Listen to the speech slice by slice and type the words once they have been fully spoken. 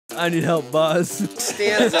I need help, boss.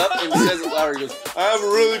 Stands up and says it louder. He goes, I have a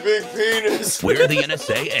really big penis. We're the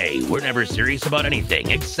NSAA. We're never serious about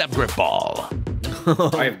anything except grip ball.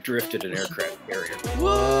 I have drifted an aircraft carrier.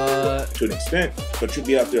 What? To an extent, but you'll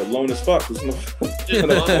be out there alone as fuck. There's no... Just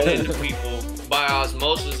bumping into people by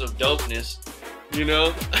osmosis of dopeness, you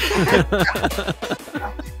know?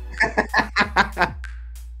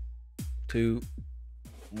 2,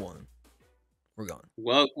 1. We're gone.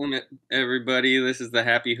 Welcome, everybody. This is the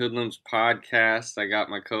Happy Hoodlums podcast. I got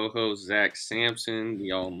my co-host, Zack Sampson,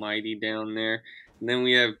 the almighty down there. And then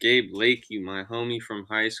we have Gabe Lakey, my homie from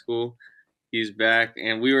high school. He's back,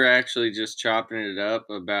 and we were actually just chopping it up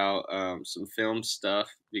about some film stuff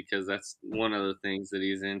because that's one of the things that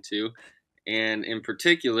he's into. And in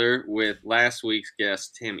particular, with last week's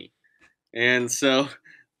guest, Timmy. And so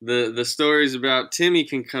the stories about Timmy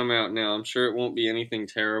can come out now. I'm sure it won't be anything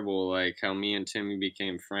terrible like how me and Timmy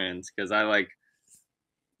became friends. Because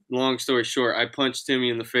long story short, I punched Timmy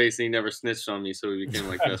in the face and he never snitched on me, so we became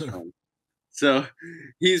like best friends. So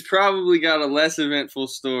he's probably got a less eventful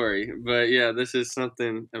story. But yeah, this is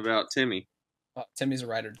something about Timmy. Well, Timmy's a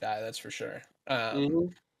ride or die, that's for sure.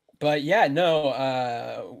 But yeah,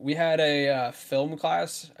 no, we had a film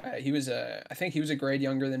class. I think he was a grade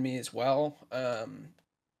younger than me as well.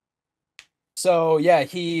 So yeah,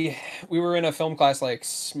 we were in a film class like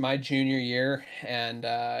my junior year, and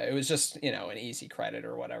it was just, an easy credit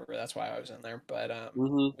or whatever. That's why I was in there. But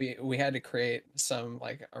we had to create some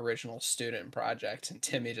like original student project, and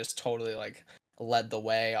Timmy just totally like led the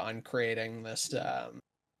way on creating this.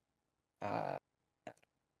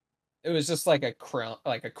 It was just like a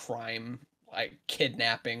crime, like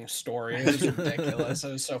kidnapping story. It was ridiculous.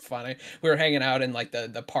 It was so funny. We were hanging out in like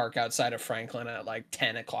the park outside of Franklin at like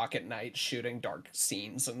 10 o'clock at night, shooting dark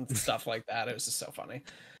scenes and stuff like that. It was just so funny.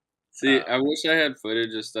 See, I wish I had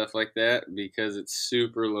footage of stuff like that because it's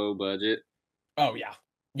super low budget. Oh yeah.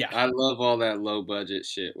 Yeah. I love all that low budget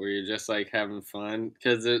shit where you're just like having fun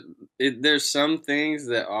because there's some things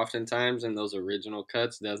that oftentimes in those original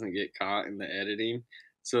cuts doesn't get caught in the editing.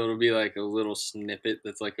 So it'll be like a little snippet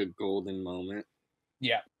that's like a golden moment.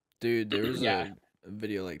 Yeah. Dude, there was a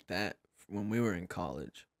video like that when we were in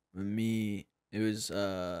college. It was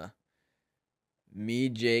me,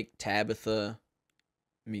 Jake, Tabitha,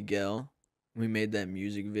 Miguel. We made that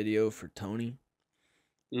music video for Tony.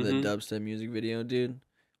 The dubstep music video, dude.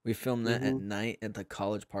 We filmed that at night at the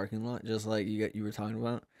college parking lot, just like you were talking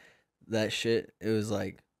about. That shit, it was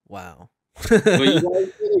like, wow. But you guys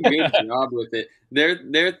did a good job with it.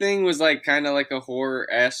 Their thing was like kind of like a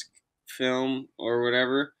horror-esque film or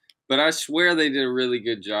whatever, but I swear they did a really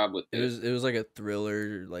good job with it. It was like a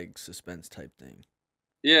thriller, like suspense type thing.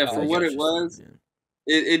 Yeah, for what it was,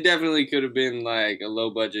 it definitely could have been like a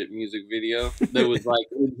low-budget music video that was like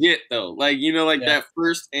legit though. Like that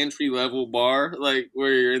first entry-level bar, like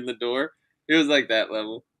where you're in the door. It was like that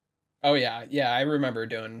level. Oh yeah, yeah. I remember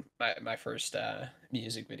doing my first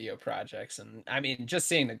music video projects, and I mean, just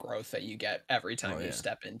seeing the growth that you get every time you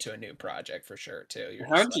step into a new project, for sure too.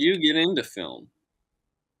 How did you get into film?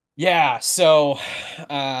 Yeah, so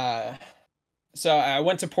I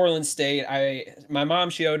went to Portland State. My mom,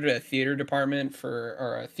 she owned a theater department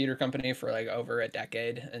or a theater company for like over a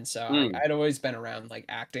decade, and so I'd always been around like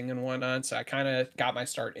acting and whatnot. So I kind of got my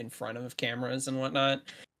start in front of cameras and whatnot.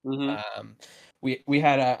 We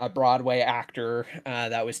had a Broadway actor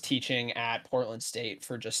that was teaching at Portland State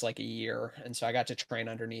for just like a year, and so I got to train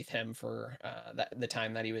underneath him for the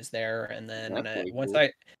time that he was there. And then once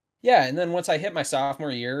I hit my sophomore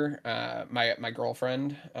year, my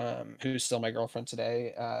girlfriend, who's still my girlfriend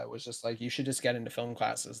today, was just like, you should just get into film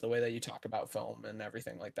classes. The way that you talk about film and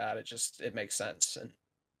everything like that, it makes sense. And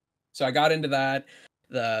so I got into that.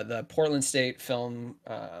 The Portland State film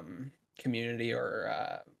community,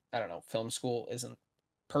 or I don't know, film school isn't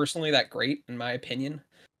personally that great in my opinion.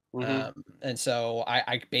 And so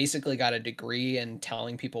I basically got a degree in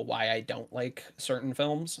telling people why I don't like certain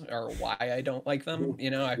films or why I don't like them.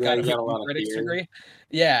 I've got a critics degree.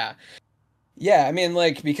 Yeah. Yeah. I mean,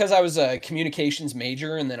 like, because I was a communications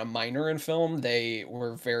major and then a minor in film, they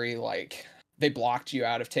were very like, they blocked you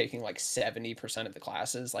out of taking like 70% of the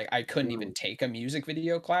classes. Like I couldn't even take a music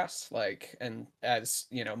video class. Like, and as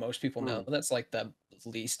most people know, that's like the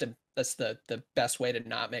best way to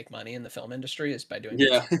not make money in the film industry is by doing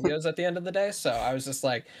music videos at the end of the day. So I was just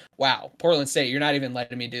like, wow, Portland State, you're not even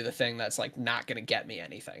letting me do the thing that's like not going to get me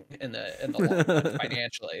anything in the long run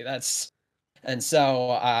financially. And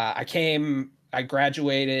so I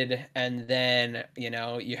graduated, and then,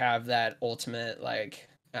 you have that ultimate, like,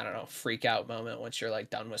 I don't know, freak out moment once you're like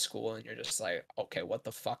done with school and you're just like, okay, what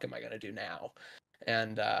the fuck am I going to do now?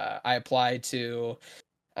 And I applied to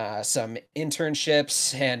some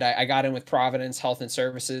internships, and I got in with Providence Health and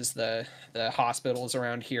Services, the hospitals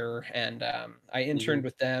around here, and I interned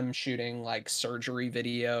with them shooting like surgery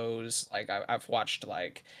videos. Like I've watched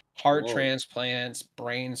like heart transplants,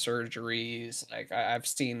 brain surgeries. Like I've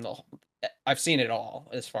seen it all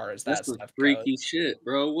as far as that That's some stuff freaky goes. shit,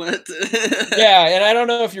 bro. What? Yeah, and I don't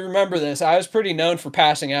know if you remember this. I was pretty known for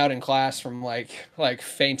passing out in class from like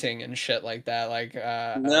fainting and shit like that. Like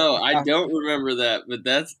No, I don't remember that, but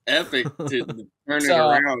that's epic to turn it so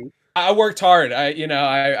around. I worked hard.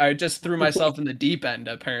 I just threw myself in the deep end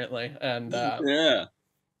apparently, and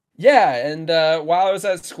while I was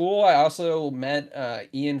at school, I also met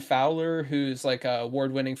Ian Fowler, who's like a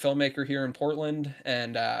award-winning filmmaker here in Portland,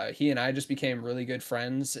 and he and I just became really good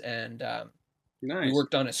friends, and we Nice.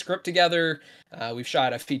 worked on a script together. We've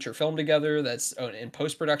shot a feature film together that's in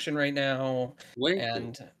post-production right now,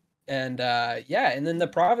 and then the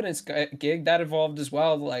Providence gig that evolved as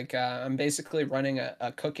well. Like I'm basically running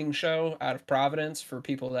a cooking show out of Providence for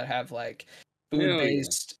people that have like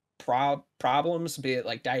food-based problems, be it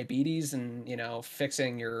like diabetes, and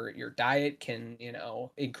fixing your diet can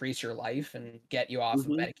increase your life and get you off of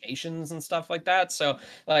medications and stuff like that. So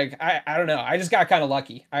like I don't know, I just got kind of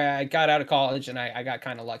lucky. I got out of college and I got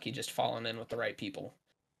kind of lucky just falling in with the right people.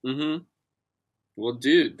 Well,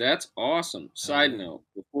 dude, that's awesome. Side note,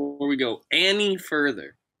 before we go any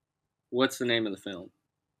further, what's the name of the film?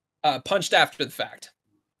 Punched After the Fact.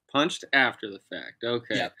 Punched After the Fact.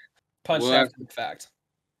 Okay. Yep. Punched After the Fact.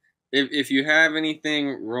 If you have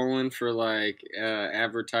anything rolling for like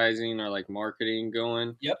advertising or like marketing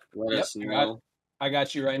going, let us know. I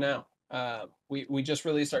got you right now. We just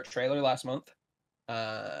released our trailer last month.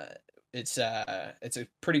 It's a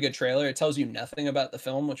pretty good trailer. It tells you nothing about the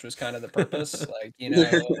film, which was kind of the purpose. Like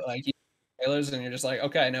like you trailers and you're just like,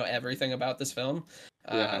 okay, I know everything about this film.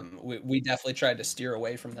 We definitely tried to steer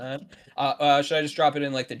away from that. Should I just drop it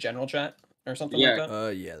in like the general chat or something like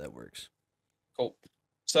that? Yeah, that works. Cool.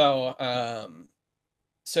 So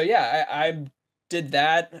yeah, I did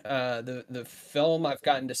that. The film, I've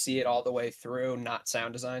gotten to see it all the way through, not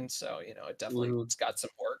sound design, so it definitely it's got some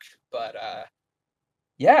work. But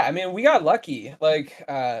yeah, I mean, we got lucky. Like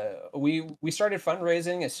we started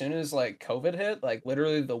fundraising as soon as like COVID hit. Like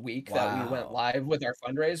literally the week that we went live with our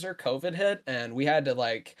fundraiser, COVID hit, and we had to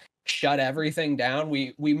like shut everything down.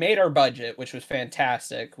 We made our budget, which was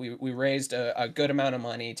fantastic. We raised a good amount of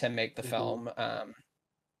money to make the film.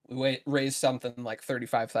 We raised something like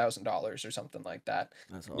 $35,000 or something like that.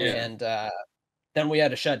 That's awesome. And then we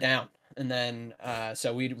had to shut down. And then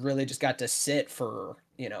so we really just got to sit for,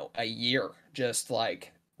 a year, just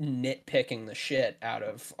like nitpicking the shit out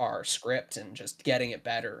of our script and just getting it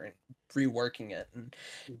better and reworking it. And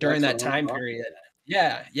during that time period,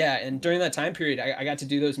 and during that time period, I got to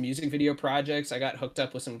do those music video projects. I got hooked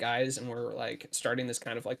up with some guys, and we're like starting this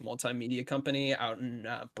kind of like multimedia company out in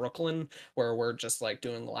Brooklyn, where we're just like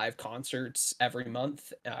doing live concerts every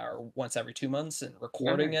month or once every 2 months, and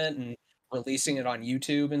recording it and releasing it on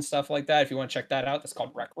YouTube and stuff like that. If you want to check that out, that's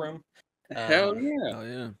called Wreckroom. Hell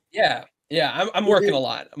yeah. Yeah. I'm working a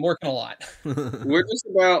lot. We're just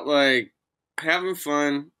about like having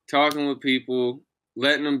fun, talking with people,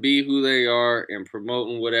 letting them be who they are, and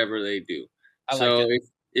promoting whatever they do. So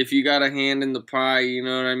if you got a hand in the pie, you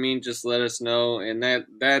know what I mean, just let us know. And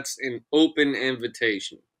that's an open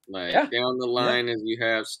invitation. Like down the line as you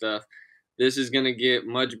have stuff. This is gonna get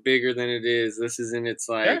much bigger than it is. This is in its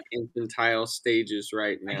like infantile stages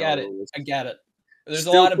right now. I get it. There's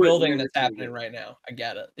a lot of building that's happening right now. I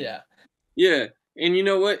get it. Yeah. Yeah. And you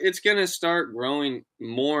know what? It's gonna start growing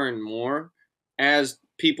more and more as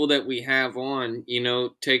people that we have on,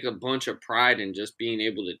 take a bunch of pride in just being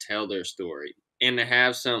able to tell their story and to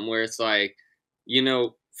have something where it's like,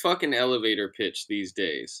 fucking elevator pitch these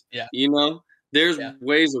days. Yeah. There's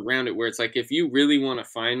ways around it where it's like, if you really want to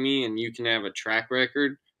find me and you can have a track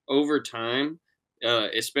record over time,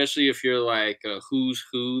 especially if you're like a who's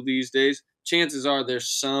who these days, chances are there's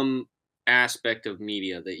some aspect of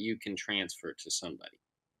media that you can transfer to somebody,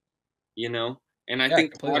 And I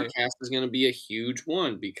think podcast is going to be a huge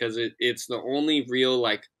one because it's the only real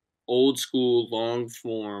like old school long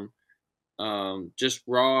form, just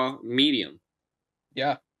raw medium.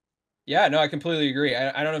 Yeah, no, I completely agree.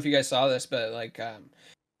 I don't know if you guys saw this, but like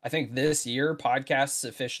I think this year podcasts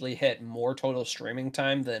officially hit more total streaming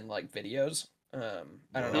time than like videos. I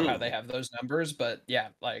don't know how they have those numbers, but yeah,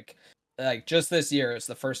 like just this year it's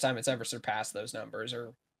the first time it's ever surpassed those numbers,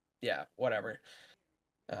 or whatever.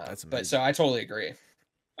 That's amazing. But so I totally agree.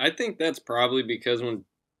 I think that's probably because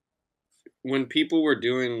when people were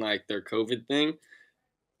doing like their COVID thing,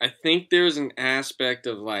 I think there's an aspect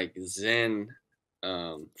of like Zen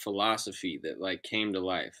philosophy that like came to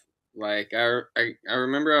life. Like I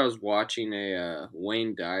remember I was watching a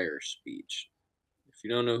Wayne Dyer speech. If you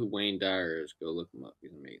don't know who Wayne Dyer is, go look him up.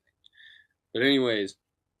 He's amazing. But anyways,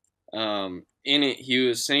 in it he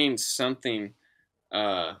was saying something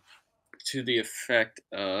to the effect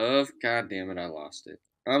of, God damn it, I lost it.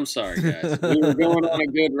 I'm sorry, guys. We were going on a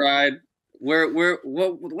good ride.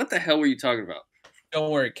 What the hell were you talking about?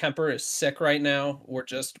 Don't worry, Kemper is sick right now. We're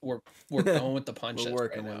going with the punches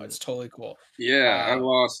right now. It's totally cool. Yeah, I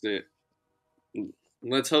lost it.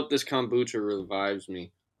 Let's hope this kombucha revives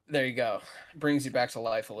me. There you go. Brings you back to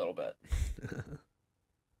life a little bit.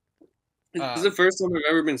 This is the first time I've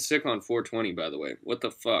ever been sick on 420, by the way. What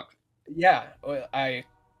the fuck? Yeah,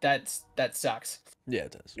 that sucks. Yeah,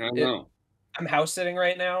 it does. I know. I'm house sitting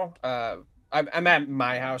right now. I'm at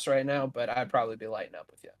my house right now, but I'd probably be lighting up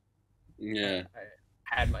with you. Yeah.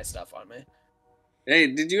 I had my stuff on me. Hey,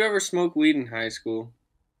 did you ever smoke weed in high school?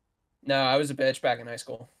 No, I was a bitch back in high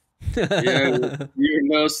school. Yeah, you were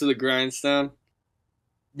nose to the grindstone?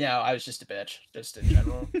 No, I was just a bitch, just in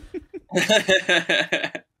general.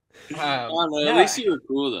 I don't know, at least you were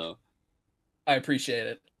cool, though. I appreciate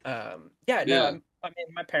it. No, I mean,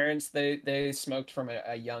 my parents, they smoked from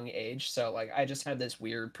a young age, so, like, I just had this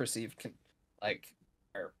weird perceived,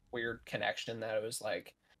 weird connection that it was,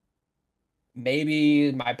 like,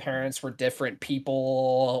 maybe my parents were different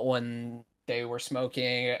people when they were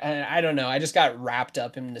smoking, and I don't know, I just got wrapped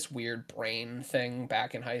up in this weird brain thing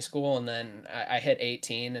back in high school, and then I hit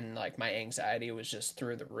 18, and, like, my anxiety was just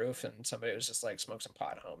through the roof, and somebody was just like, smoke some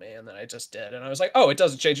pot, homie, and then I just did, and I was like, oh, it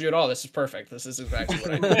doesn't change you at all, this is perfect, this is exactly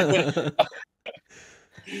what I need.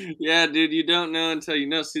 Yeah, dude, you don't know until you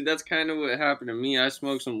know. See, that's kind of what happened to me. I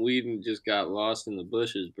smoked some weed and just got lost in the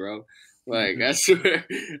bushes, bro. Like, I swear,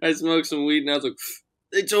 I smoked some weed and I was like,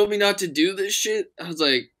 they told me not to do this shit. I was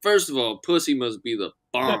like, first of all, pussy must be the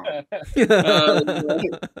bomb. I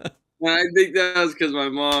think that was because my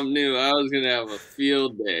mom knew I was going to have a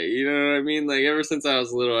field day. You know what I mean? Like, ever since I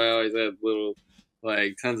was little, I always had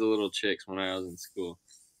tons of little chicks when I was in school.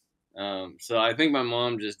 So I think my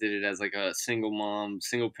mom just did it as like a single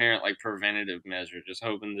parent, like preventative measure, just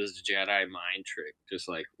hoping this Jedi mind trick just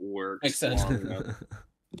like works. Makes sense.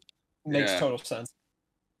 Makes total sense.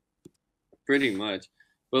 Pretty much.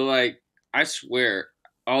 But like, I swear,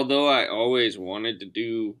 although I always wanted to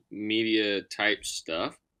do media type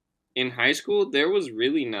stuff, in high school, there was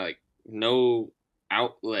really no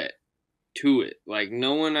outlet to it. Like,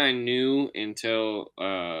 no one I knew until,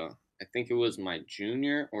 I think it was my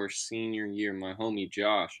junior or senior year, my homie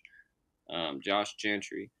Josh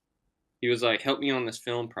Gentry, he was like, help me on this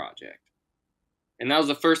film project. And that was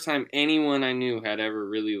the first time anyone I knew had ever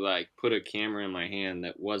really like put a camera in my hand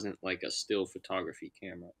that wasn't like a still photography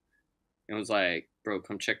camera. And was like, bro,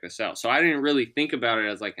 come check this out. So I didn't really think about it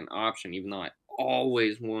as like an option, even though I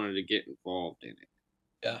always wanted to get involved in it.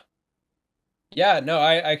 Yeah. Yeah, no,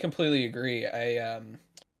 I completely agree. I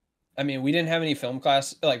mean, we didn't have any film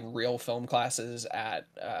class, like real film classes at,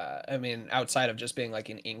 I mean, outside of just being like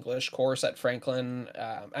an English course at Franklin.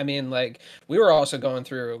 I mean, like, we were also going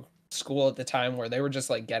through school at the time where they were just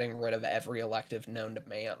like getting rid of every elective known to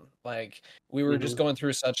man. Like, we were just going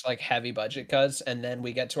through such like heavy budget cuts, and then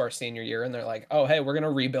we get to our senior year and they're like, oh, hey, we're going to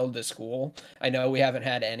rebuild the school. I know we haven't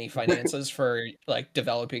had any finances for like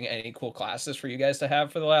developing any cool classes for you guys to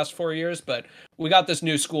have for the last 4 years, but we got this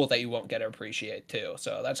new school that you won't get to appreciate too.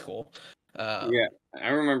 So that's cool. Yeah,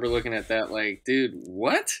 I remember looking at that like, dude,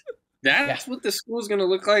 what? That's what the school's going to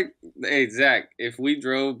look like? Hey, Zach, if we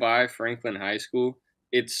drove by Franklin High School,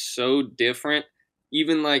 it's so different.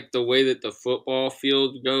 Even like the way that the football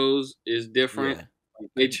field goes is different. Yeah. Like,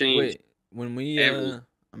 they changed. Wait, when we never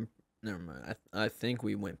mind. I think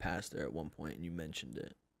we went past there at one point and you mentioned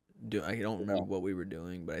it. I don't remember what we were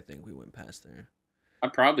doing, but I think we went past there. I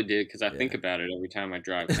probably did because I think about it every time I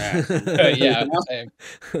drive past. Yeah,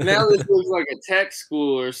 now this looks like a tech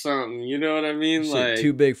school or something. You know what I mean? Shit, like,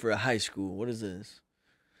 too big for a high school. What is this?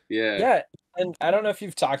 Yeah. Yeah, and I don't know if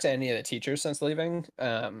you've talked to any of the teachers since leaving.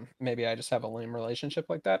 Maybe I just have a lame relationship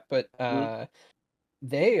like that, but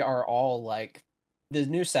they are all like, the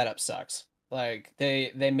new setup sucks. Like,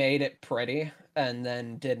 they made it pretty and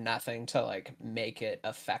then did nothing to like make it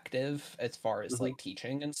effective as far as like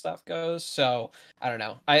teaching and stuff goes. So I don't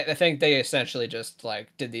know. I think they essentially just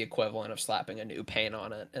like did the equivalent of slapping a new paint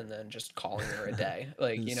on it and then just calling her a day.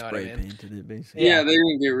 Like, you know what I mean? Painted it basically. Yeah, they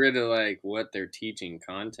didn't get rid of like what they're teaching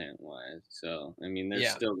content wise. So I mean, there's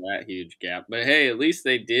still that huge gap. But hey, at least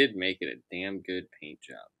they did make it a damn good paint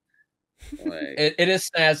job. Like, it is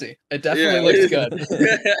snazzy. It definitely looks good.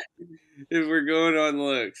 If we're going on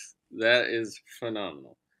looks, that is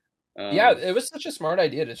phenomenal. Yeah, it was such a smart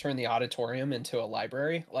idea to turn the auditorium into a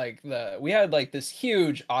library. Like we had like this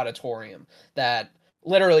huge auditorium that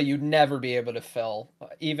literally you'd never be able to fill,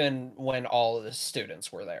 even when all of the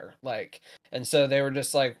students were there. Like, and so they were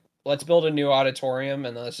just like, let's build a new auditorium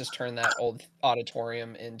and let's just turn that old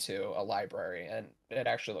auditorium into a library, and it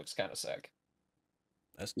actually looks kind of sick.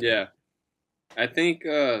 That's dope. Yeah. I think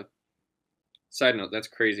side note, that's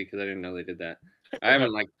crazy because I didn't know they did that. I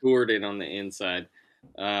haven't like toured it on the inside.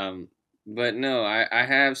 But no, I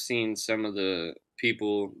have seen some of the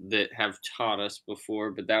people that have taught us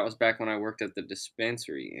before, but that was back when I worked at the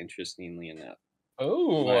dispensary, interestingly enough.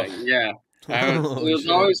 Oh, Yeah. It was shit.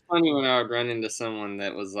 always funny when I would run into someone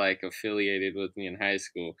that was like affiliated with me in high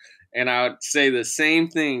school, and I would say the same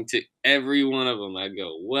thing to every one of them. I'd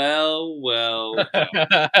go, well,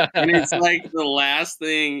 and it's like the last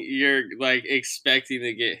thing you're like expecting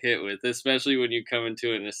to get hit with, especially when you come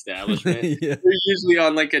into an establishment. Yeah. They're usually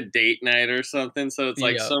on like a date night or something, so it's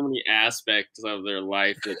like Yeah. so many aspects of their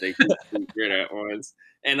life that they can secret at once.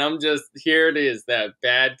 And I'm just, here it is, that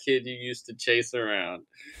bad kid you used to chase around.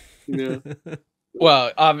 You know?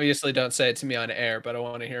 Well, obviously don't say it to me on air, but I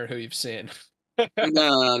want to hear who you've seen.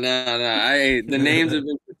 No. The names have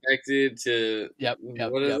been protected to. Yep.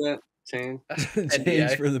 What is that? Change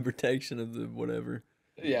for the protection of the whatever.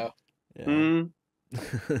 Yeah. That's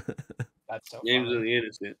so names funny. of the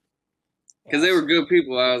innocent. Because they were good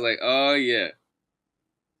people. I was like, oh yeah.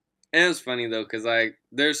 And it's funny though, because like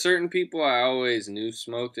there's certain people I always knew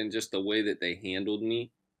smoked, and just the way that they handled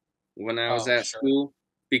me when I was at school,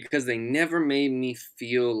 because they never made me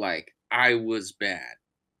feel like I was bad.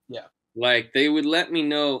 Yeah. Like they would let me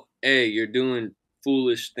know, hey, you're doing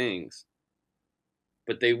foolish things.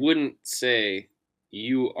 But they wouldn't say,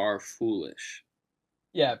 you are foolish.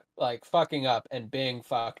 Yeah, like fucking up and being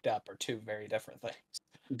fucked up are two very different things.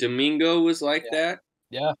 Domingo was like that.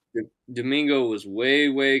 Yeah. Domingo was way,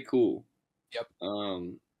 way cool. Yep.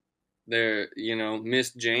 There,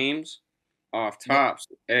 Miss James off tops.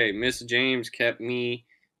 Yep. Hey, Miss James kept me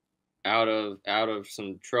out of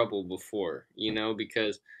some trouble before,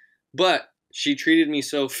 but she treated me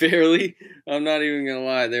so fairly. I'm not even gonna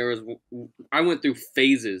lie. I went through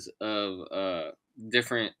phases of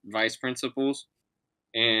different vice principals,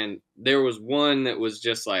 and there was one that was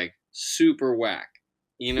just like super whack.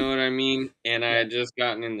 You know what I mean? And I had just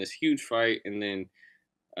gotten in this huge fight, and then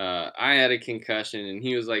I had a concussion, and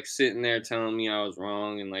he was like sitting there telling me I was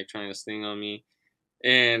wrong and like trying to sting on me.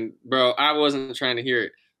 And bro, I wasn't trying to hear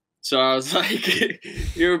it. So I was like,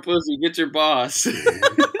 you're a pussy, get your boss.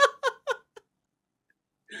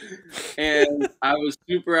 And I was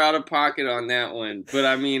super out of pocket on that one. But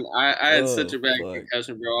I mean, I had such a bad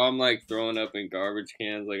concussion, bro. I'm like throwing up in garbage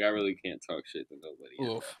cans. Like I really can't talk shit to nobody.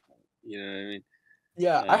 You know what I mean?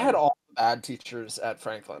 Yeah, I had all the bad teachers at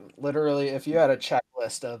Franklin. Literally, if you had a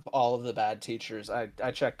checklist of all of the bad teachers, I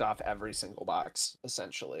checked off every single box,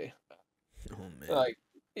 essentially. Oh man. Like,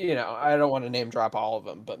 I don't want to name drop all of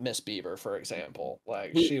them, but Miss Bieber, for example,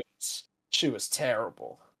 like she was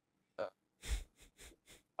terrible.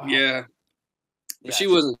 Yeah. She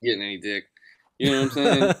wasn't getting any dick. You know what I'm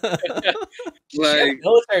saying? Like a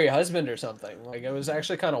military husband or something. Like it was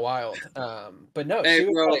actually kind of wild. But no, hey,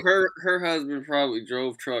 bro, her husband probably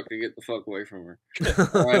drove truck to get the fuck away from her.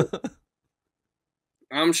 Right?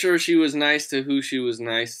 I'm sure she was nice to who she was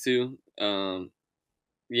nice to.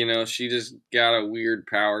 She just got a weird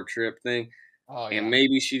power trip thing. And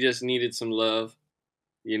maybe she just needed some love.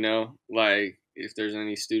 Like if there's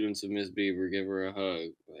any students of Miss Bieber, give her a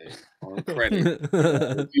hug. Like, on credit.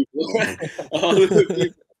 All the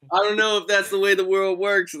people. I don't know if that's the way the world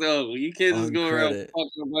works, though. You can't just go around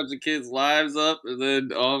fucking a bunch of kids' lives up, and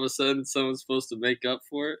then all of a sudden someone's supposed to make up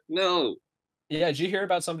for it. No. Yeah, did you hear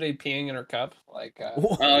about somebody peeing in her cup? Like,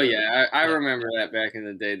 oh yeah, I remember that back in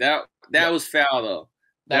the day. That was foul though.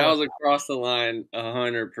 That was across the line,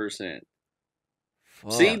 100%.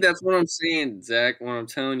 See, that's what I'm saying, Zach. When I'm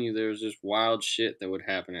telling you, there was just wild shit that would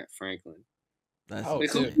happen at Franklin. Who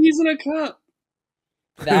pees in a cup?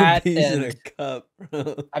 That in a cup.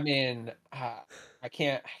 I mean, I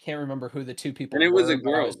can't remember who the two people. And it was a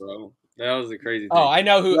girl, bro. That was the crazy thing. Oh, I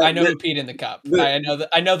know who peed in the cup. I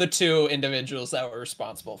know the two individuals that were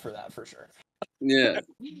responsible for that for sure. Yeah.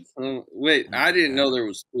 Wait, I didn't know there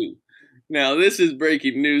was two. Now this is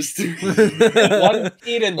breaking news to me. One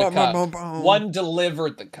peed in the cup. One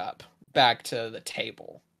delivered the cup back to the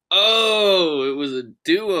table. Oh, it was a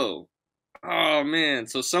duo. Oh man,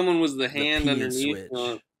 so someone was the hand underneath.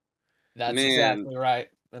 That's exactly right.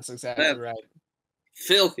 Right.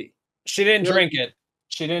 Filthy. She didn't drink it.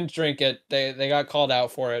 She didn't drink it. They got called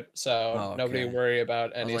out for it, so nobody okay. worry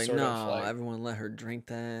about I was any like, sort no, of like. everyone let her drink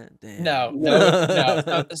that. Damn. No.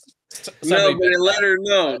 No, Somebody but bit it let that. her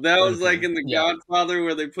know. That was like Okay. in The Yeah. Godfather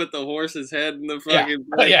where they put the horse's head in the Yeah. fucking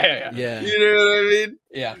Oh, thing. yeah. Yeah. You know what I mean?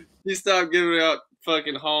 Yeah. She stopped giving out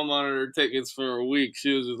fucking hall monitor tickets for a week.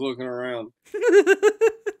 She was just looking around.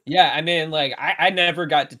 Yeah, I mean, like, I never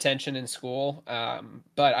got detention in school,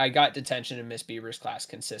 but I got detention in Miss Beaver's class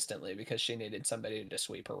consistently because she needed somebody to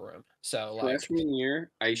sweep her room. So, like, Freshman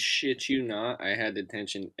year, I shit you not, I had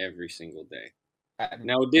detention every single day. I'm-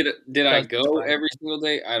 Now, did I doesn't go surprise every me. single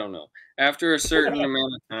day? I don't know. After a certain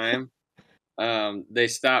amount of time, they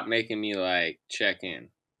stopped making me like check in, and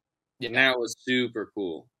Yeah, that was super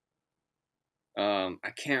cool.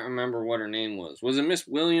 I can't remember what her name was. Was it Miss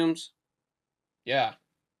Williams? yeah,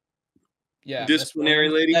 Miss Disciplinary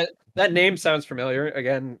Williams. lady? That name sounds familiar.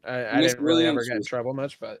 Again, I Miss didn't really ever Williams get in was, trouble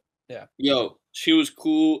much, but yeah. yo, she was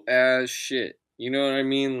cool as shit. You know what I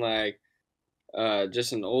mean? Like,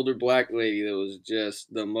 just an older black lady that was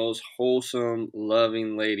just the most wholesome,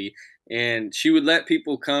 loving lady. And she would let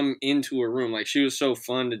people come into her room. Like, she was so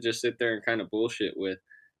fun to just sit there and kind of bullshit with.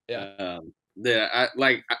 Yeah. That I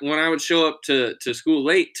like when I would show up to school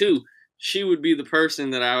late too, she would be the person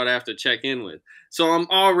that I would have to check in with. So I'm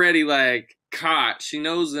already like caught. She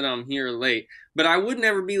knows that I'm here late, but I would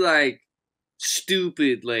never be like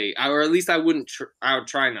stupid late, or at least I wouldn't. I would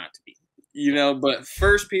try not to be, you know. But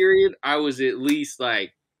first period, I was at least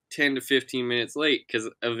like 10 to 15 minutes late because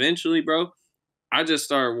eventually, bro, I just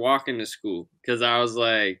started walking to school because I was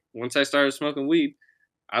like, once I started smoking weed,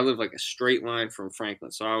 I lived like a straight line from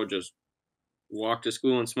Franklin, so I would just walk to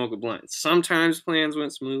school and smoke a blunt. Sometimes plans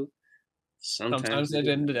went smooth. Sometimes Sometimes they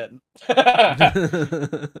they didn't. didn't.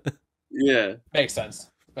 Yeah. Makes sense.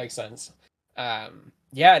 Makes sense.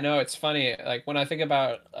 Yeah, no, it's funny. Like when I think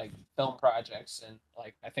about like film projects and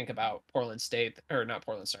like I think about Portland State or not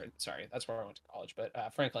Portland, sorry, that's where I went to college, but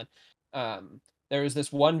Franklin. There was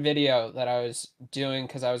this one video that I was doing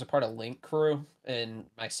because I was a part of Link Crew in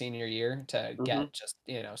my senior year to Mhm. get just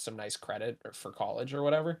some nice credit for college or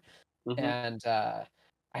whatever. Mhm. And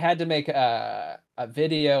I had to make a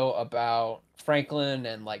video about Franklin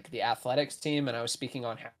and like the athletics team, and I was speaking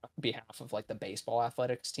on behalf of like the baseball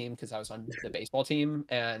athletics team because I was on the baseball team.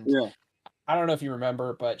 And Yeah. I don't know if you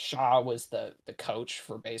remember, but Shaw was the coach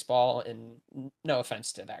for baseball, and no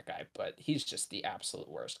offense to that guy, but he's just the absolute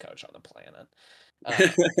worst coach on the planet.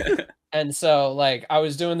 And so like I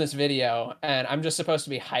was doing this video and I'm just supposed to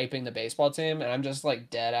be hyping the baseball team and I'm just like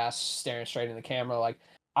dead ass staring straight in the camera like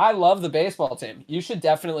I love the baseball team. You should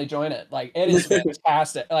definitely join it. Like it is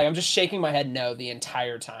fantastic. Like I'm just shaking my head no the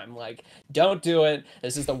entire time. Like don't do it.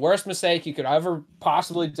 This is the worst mistake you could ever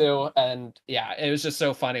possibly do. And yeah, it was just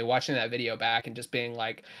so funny watching that video back and just being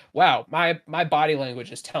like, wow, my body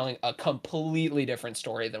language is telling a completely different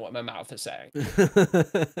story than what my mouth is saying.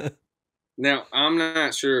 Now, I'm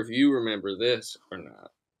not sure if you remember this or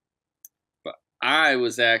not, but I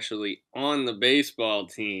was actually on the baseball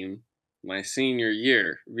team my senior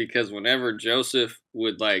year because whenever Joseph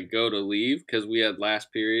would like go to leave because we had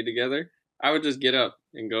last period together, I would just get up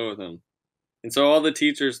and go with him. And so all the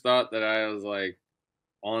teachers thought that I was like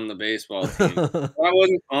on the baseball team. I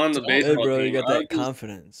wasn't on the Hey, baseball bro, you team. got that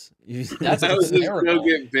confidence. That's I would just go terrible.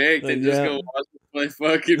 get baked Like, and just yeah. go watch them play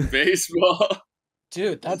fucking baseball.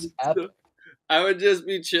 Dude, that's epic. I would just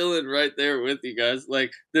be chilling right there with you guys.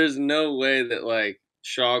 Like, there's no way that like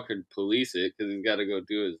Shaw could police it because he's got to go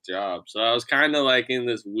do his job. So I was kind of like in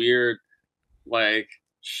this weird, like,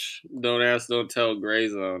 don't ask, don't tell gray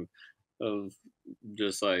zone of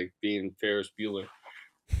just like being Ferris Bueller.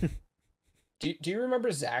 Do you remember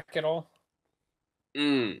Zack at all?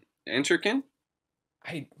 Entrican?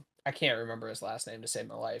 I can't remember his last name to save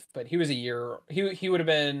my life, but he was a year he would have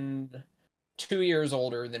been 2 years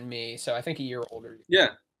older than me, so I think a year older. Yeah.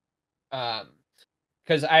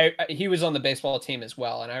 Because he was on the baseball team as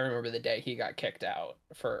well, and I remember the day he got kicked out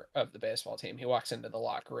of the baseball team. He walks into the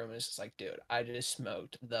locker room and is just like, "Dude, I just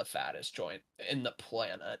smoked the fattest joint in the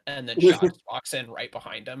planet," and then Shaw just walks in right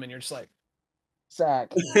behind him, and you're just like,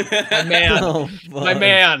 "Zach, my man, Oh, my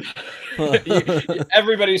man."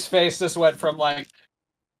 Everybody's face just went from like,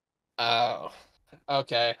 "Oh,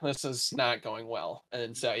 okay, this is not going well,"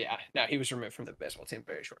 and so yeah, no, he was removed from the baseball team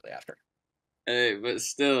very shortly after. Hey, but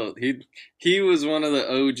still, he was one of the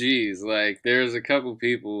OGs. Like, there's a couple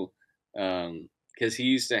people, because he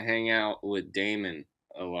used to hang out with Damon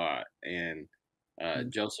a lot and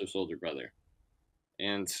Joseph's older brother,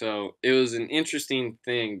 and so it was an interesting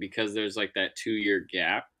thing because there's like that 2 year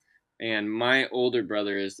gap, and my older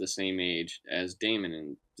brother is the same age as Damon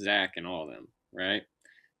and Zack and all of them, right?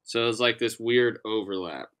 So it was like this weird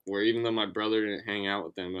overlap where even though my brother didn't hang out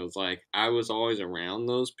with them, it was like I was always around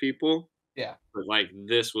those people. Yeah. But like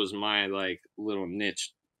this was my like little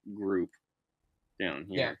niche group down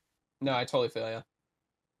Yeah. here. No, I totally feel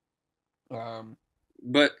you.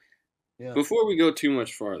 But Yeah. before we go too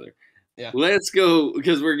much farther, Yeah. let's go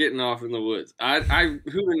because we're getting off in the woods. I who'd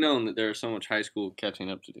have known that there's so much high school catching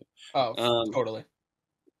up to do. Oh, totally.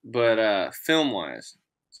 But film wise,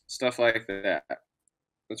 stuff like that.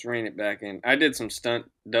 Let's rein it back in. I did some stunt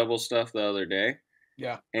double stuff the other day.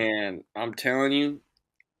 Yeah. And I'm telling you,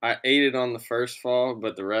 I ate it on the first fall,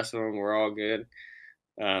 but the rest of them were all good.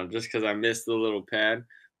 Just because I missed the little pad.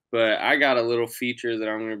 But I got a little feature that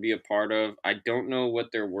I'm going to be a part of. I don't know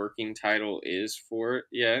what their working title is for it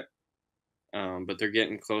yet, but they're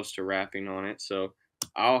getting close to wrapping on it. So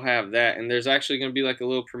I'll have that. And there's actually going to be like a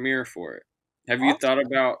little premiere for it. Have you thought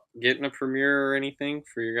about getting a premiere or anything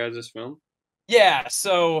for your guys' film? Yeah,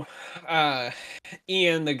 so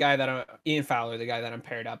Ian Fowler, the guy that I'm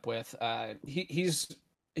paired up with, he's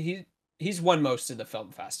won most of the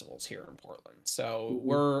film festivals here in Portland. So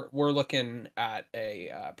we're looking at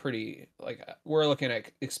we're looking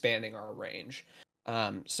at expanding our range.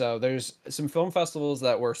 So there's some film festivals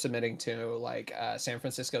that we're submitting to, like San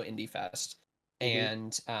Francisco Indie Fest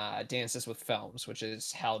and Dances with Films, which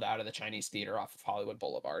is held out of the Chinese Theater off of Hollywood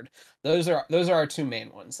Boulevard. Those are our two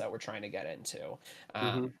main ones that we're trying to get into.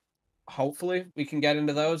 Hopefully we can get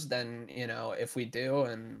into those. Then, if we do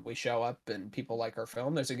and we show up and people like our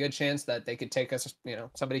film, there's a good chance that they could take us,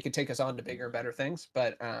 somebody could take us on to bigger, better things.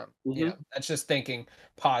 But that's just thinking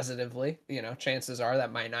positively. Chances are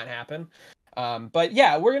that might not happen. But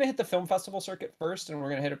yeah, we're gonna hit the film festival circuit first, and we're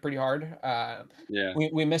gonna hit it pretty hard.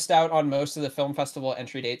 We missed out on most of the film festival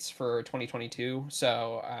entry dates for 2022,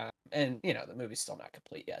 so and the movie's still not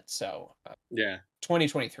complete yet, so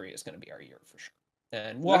 2023 is gonna be our year for sure,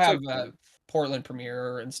 and we'll have a Portland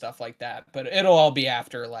premiere and stuff like that. But it'll all be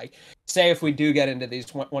after, like, say if we do get into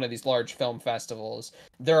one of these large film festivals,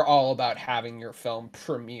 they're all about having your film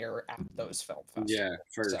premiere at those film festivals. Yeah,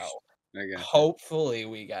 first. So I got hopefully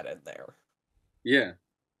we get in there. Yeah.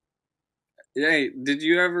 Hey, did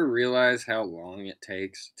you ever realize how long it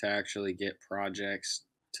takes to actually get projects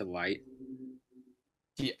to light?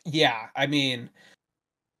 Yeah, I mean,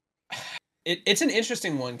 it's an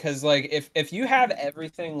interesting one because, like, if you have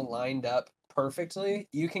everything lined up perfectly,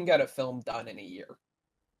 you can get a film done in a year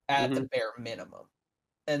at the bare minimum.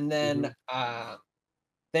 And then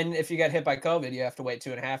if you get hit by COVID, you have to wait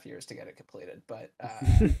 2.5 years to get it completed.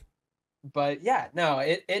 But yeah, no,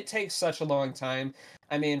 it takes such a long time.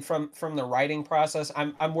 I mean, from the writing process,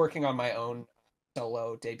 I'm working on my own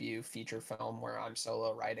solo debut feature film where I'm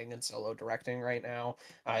solo writing and solo directing right now.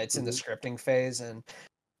 It's in the scripting phase, and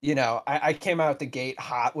I came out the gate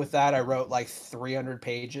hot with that. I wrote like 300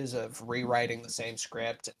 pages of rewriting the same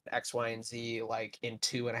script, X, Y, and Z, like in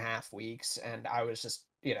 2.5 weeks, and I was just,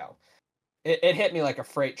 it hit me like a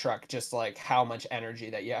freight truck, just like how much energy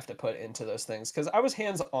that you have to put into those things. Because I was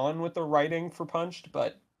hands-on with the writing for Punched,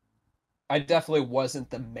 but I definitely wasn't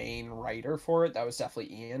the main writer for it. That was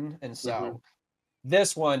definitely Ian. And so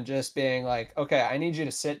this one just being like, okay, I need you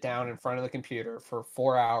to sit down in front of the computer for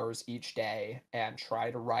 4 hours each day and try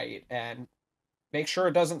to write and make sure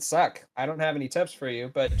it doesn't suck. I don't have any tips for you,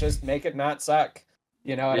 but just make it not suck.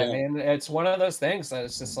 You know what I mean? It's one of those things that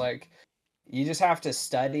it's just like, you just have to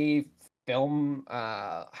study film,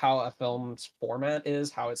 how a film's format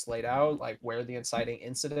is, how it's laid out, like where the inciting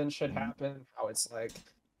incident should happen, how it's like,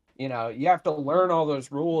 you have to learn all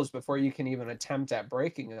those rules before you can even attempt at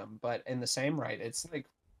breaking them. But in the same right, it's like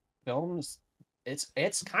films,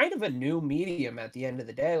 it's kind of a new medium at the end of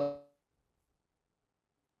the day.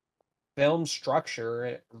 Film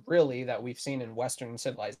structure, really, that we've seen in Western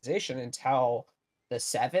civilization until the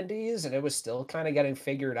 70s, and it was still kind of getting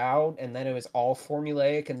figured out, and then it was all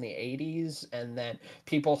formulaic in the 80s, and then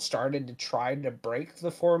people started to try to break the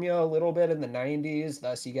formula a little bit in the 90s.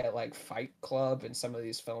 Thus you get like Fight Club and some of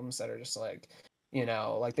these films that are just like,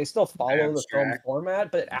 like they still follow the film format,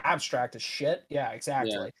 but abstract as shit. Yeah,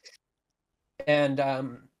 exactly. And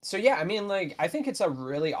so yeah, I mean, like, I think it's a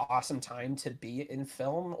really awesome time to be in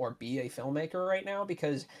film or be a filmmaker right now,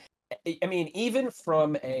 because I mean, even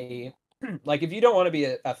from a like, if you don't want to be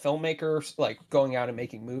a filmmaker, like going out and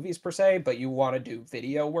making movies per se, but you want to do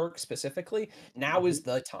video work specifically, now is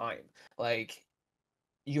the time. Like,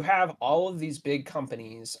 you have all of these big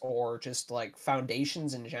companies or just like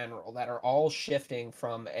foundations in general that are all shifting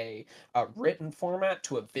from a written format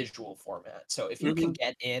to a visual format. So if you can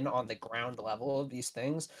get in on the ground level of these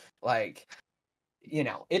things, like,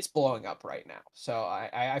 it's blowing up right now. So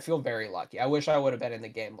I feel very lucky. I wish I would have been in the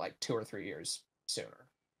game like 2 or 3 years sooner.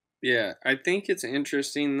 Yeah, I think it's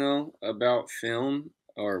interesting though about film,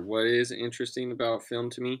 or what is interesting about film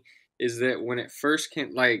to me, is that when it first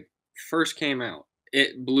came out,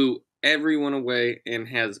 it blew everyone away and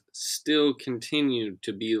has still continued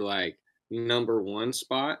to be like number one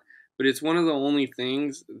spot. But it's one of the only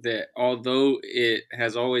things that, although it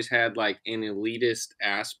has always had like an elitist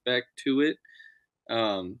aspect to it,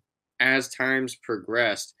 um, as times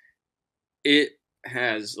progressed, it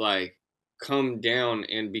has like come down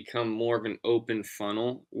and become more of an open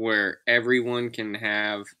funnel where everyone can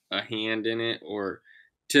have a hand in it, or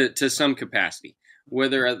to some capacity,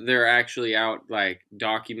 whether they're actually out like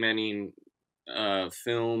documenting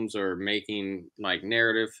films or making like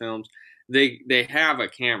narrative films. They have a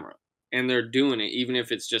camera and they're doing it, even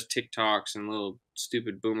if it's just TikToks and little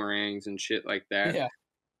stupid boomerangs and shit like that. Yeah.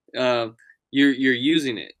 uh, you're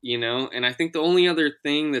using it, you know. And I think the only other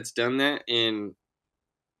thing that's done that in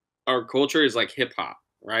our culture is like hip hop,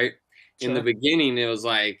 right? In the Sure. beginning, it was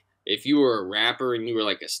like if you were a rapper and you were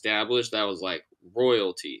like established, that was like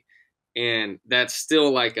royalty, and that's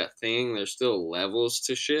still like a thing. There's still levels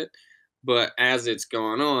to shit, but as it's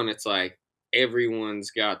gone on, it's like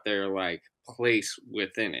everyone's got their like place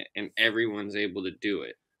within it, and everyone's able to do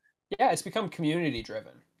it. Yeah, it's become community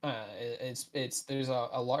driven. It's there's a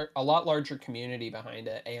lot larger community behind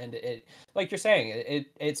it, and it, like you're saying,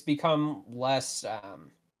 it's become less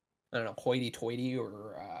I don't know, hoity-toity,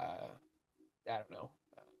 or I don't know.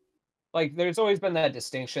 Like there's always been that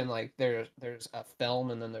distinction. Like there's a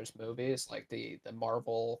film and then there's movies. Like the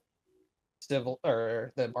Marvel civil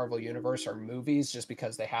or the Marvel universe are movies just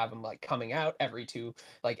because they have them like coming out every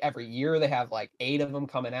year. They have like 8 of them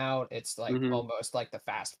coming out. It's like Hmm. almost like the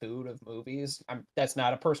fast food of movies. That's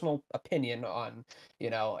not a personal opinion on,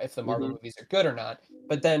 if the Marvel Hmm. movies are good or not.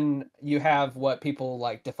 But then you have what people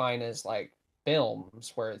like define as like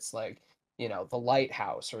films, where it's like, the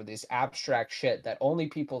lighthouse, or these abstract shit that only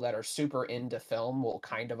people that are super into film will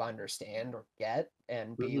kind of understand or get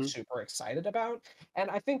and be Hmm. super excited about. And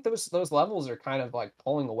I think those levels are kind of like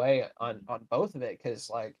pulling away on both of it, because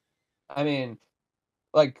like, I mean,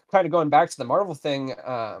 like kind of going back to the Marvel thing,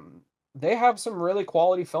 they have some really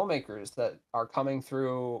quality filmmakers that are coming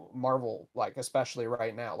through Marvel, like especially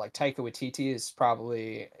right now. Like Taika Waititi is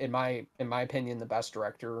probably, in my opinion, the best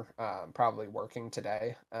director probably working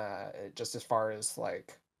today. Just as far as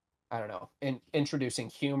like, I don't know, introducing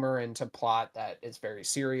humor into plot that is very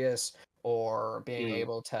serious, or being Mm.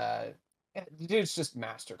 able to. Dude's just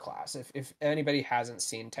masterclass. If anybody hasn't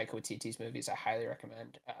seen Taika Waititi's movies, I highly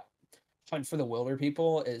recommend. Hunt for the Wilder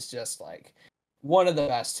People is just like one of the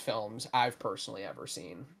best films I've personally ever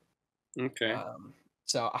seen. Okay. Um,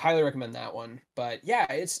 so I highly recommend that one. But yeah,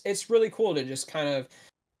 it's really cool to just kind of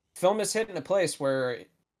film is hitting a place where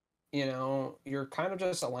you're kind of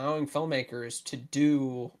just allowing filmmakers to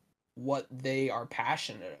do what they are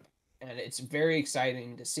passionate of, and it's very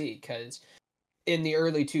exciting to see, because in the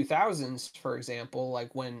early 2000s, for example,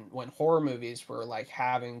 like when horror movies were like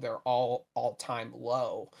having their all-time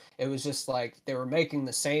low, it was just like they were making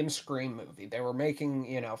the same Scream movie, they were making,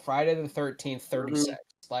 Friday the 13th Hmm. 36,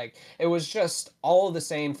 like it was just all of the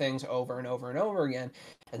same things over and over and over again.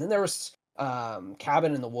 And then there was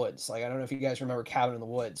Cabin in the Woods. Like, I don't know if you guys remember Cabin in the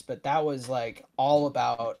Woods, but that was like all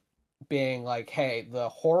about being like, hey, the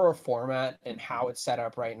horror format and how it's set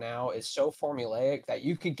up right now is so formulaic that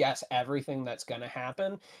you could guess everything that's going to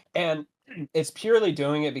happen. And it's purely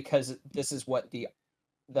doing it because this is what the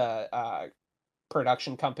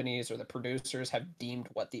production companies or the producers have deemed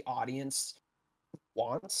what the audience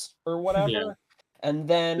wants or Yeah. whatever. And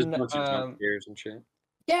Just a then bunch of jump scares and shit.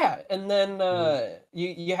 yeah, and then Mhm.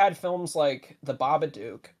 you had films like The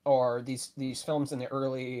Babadook, or these films in the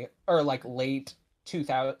early or like late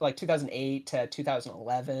 2000, like 2008 to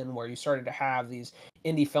 2011, where you started to have these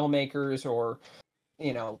indie filmmakers, or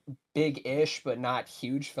you know big-ish but not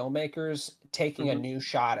huge filmmakers, taking a Mhm. new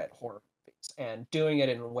shot at horror movies and doing it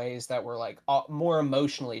in ways that were like more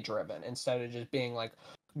emotionally driven, instead of just being like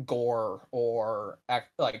gore, or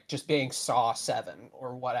like just being Saw 7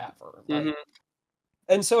 or whatever. Like, Mhm.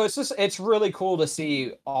 and so it's really cool to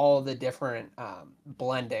see all the different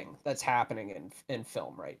blending that's happening in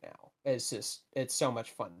film right now. It's so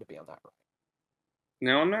much fun to be on that ride.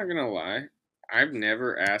 Now, I'm not gonna lie. I've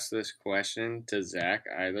never asked this question to Zach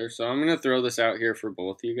either, so I'm gonna throw this out here for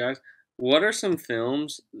both of you guys. What are some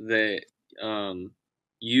films that um,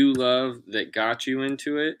 you love that got you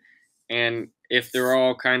into it? And if they're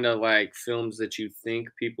all kind of like films that you think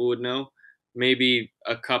people would know, maybe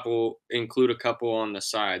include a couple on the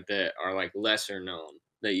side that are like lesser known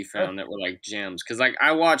that you Sure. found that were like gems. Because like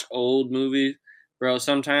I watch old movies. Bro,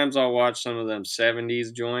 sometimes I'll watch some of them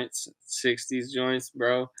 70s joints, 60s joints,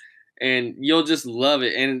 bro. and you'll just love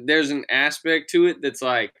it. And there's an aspect to it that's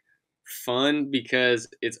like fun because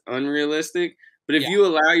it's unrealistic. But if you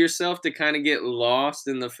allow yourself to kind of get lost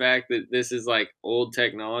in the fact that this is like old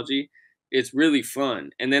technology, it's really fun.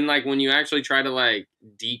 And then like when you actually try to like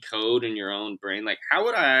decode in your own brain, like how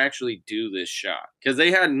would I actually do this shot? Because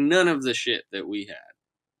they had none of the shit that we had.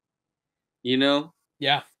 You know?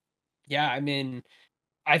 Yeah. Yeah, I mean,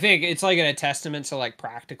 I think it's like a testament to like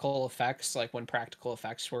practical effects, like when practical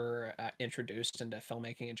effects were introduced into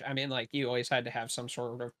filmmaking. I mean, like you always had to have some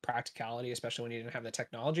sort of practicality, especially when you didn't have the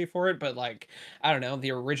technology for it. But like, I don't know,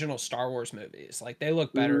 the original Star Wars movies, like they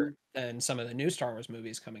look better than some of the new Star Wars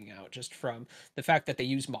movies coming out, just from the fact that they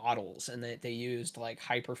use models and that they used like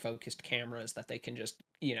hyper focused cameras that they can just,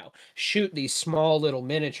 you know, shoot these small little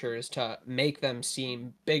miniatures to make them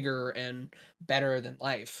seem bigger and better than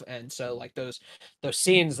life. And so like those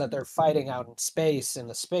scenes that they're fighting out in space in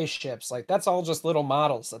the spaceships, like that's all just little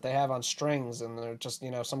models that they have on strings, and they're just,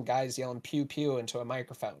 you know, some guys yelling pew pew into a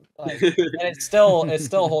microphone, like, and it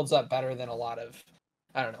still holds up better than a lot of,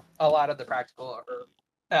 I don't know, a lot of the practical or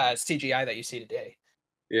CGI that you see today.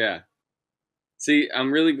 Yeah. See,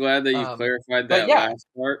 I'm really glad that you clarified but that yeah, last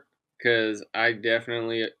part, because I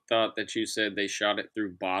definitely thought that you said they shot it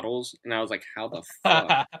through bottles, and I was like, how the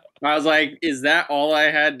fuck? I was like, is that all I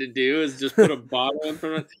had to do is just put a bottle in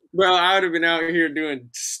front of Bro, I would have been out here doing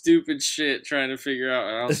stupid shit trying to figure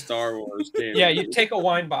out how Star Wars came. yeah, you take a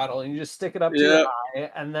wine bottle and you just stick it up to your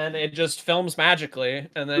eye, and then it just films magically,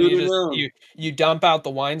 and then you dump out the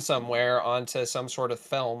wine somewhere onto some sort of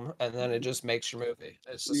film, and then it just makes your movie.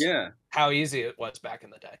 It's just how easy it was back in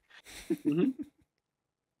the day.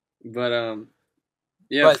 But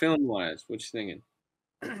yeah, film wise, what you thinking?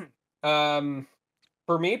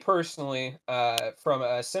 For me personally, from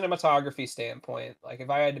a cinematography standpoint, like if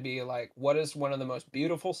I had to be like, what is one of the most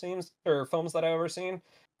beautiful scenes or films that I've ever seen?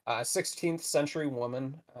 16th Century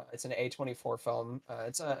Woman. It's an A24 film.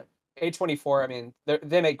 It's a A24. I mean,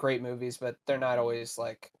 they make great movies, but they're not always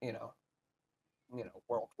like,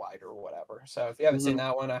 worldwide or whatever. So if you haven't seen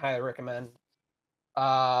that one, I highly recommend.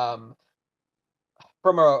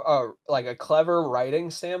 From a clever writing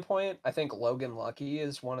standpoint, I think Logan Lucky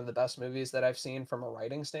is one of the best movies that I've seen from a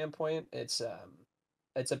writing standpoint. It's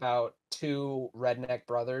about two redneck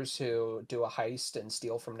brothers who do a heist and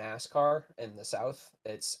steal from NASCAR in the South.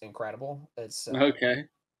 It's incredible. It's okay.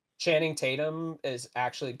 Channing Tatum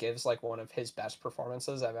actually gives like one of his best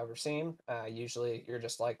performances I've ever seen. Usually you're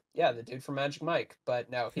just like, yeah, the dude from Magic Mike, but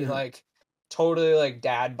no, he like totally like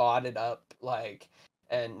dad bod it up, like,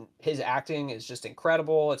 and his acting is just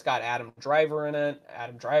incredible. It's got Adam Driver in it.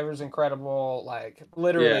 Adam Driver's incredible. Like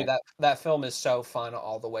literally that film is so fun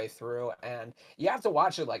all the way through, and you have to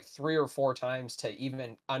watch it like 3 or 4 times to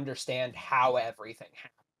even understand how everything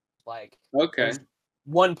happened. Like there's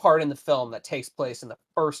one part in the film that takes place in the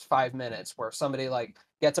first 5 minutes where somebody like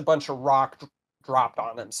gets a bunch of rock dropped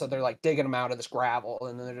on them, so they're like digging them out of this gravel,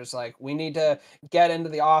 and then they're just like, we need to get into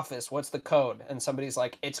the office, what's the code? And somebody's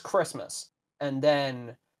like, it's Christmas. And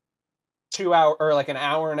then 2 hour or like an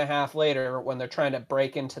hour and a half later, when they're trying to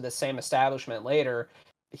break into the same establishment later,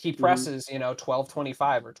 he presses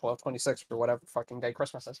 12:25 or 12:26 or whatever fucking day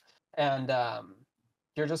Christmas is, and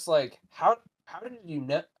you're just like, how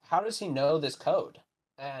does he know this code?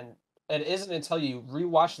 And it isn't until you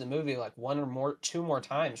rewatch the movie like 2 more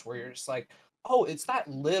times where you're just like, oh, it's that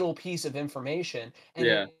little piece of information,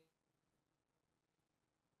 and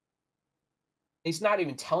he's not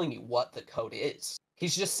even telling you what the code is.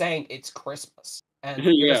 He's just saying it's Christmas. And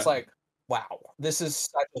you're just like, wow, this is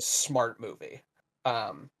such a smart movie.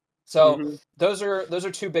 So those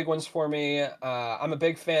are 2 big ones for me. I'm a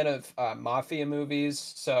big fan of mafia movies.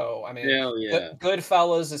 So I mean,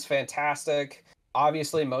 Goodfellas is fantastic.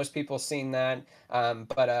 Obviously, most people seen that.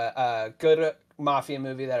 But a good mafia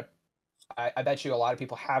movie that I bet you a lot of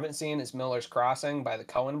people haven't seen is Miller's Crossing by the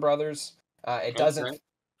Coen brothers.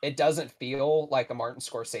 It doesn't feel like a Martin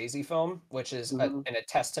Scorsese film, which is a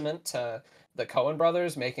testament to the Coen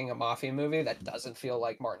brothers making a mafia movie that doesn't feel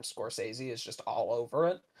like Martin Scorsese is just all over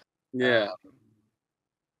it. Yeah,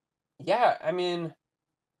 I mean,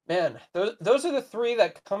 man, those are the 3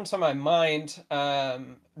 that come to my mind.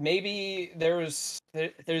 Maybe there's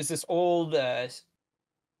this old,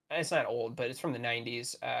 it's not old, but it's from the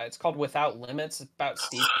 90s. It's called Without Limits. It's about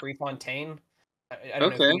Steve Prefontaine. I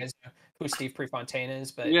don't know if you guys know who Steve Prefontaine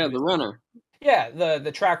is, but the runner. Yeah,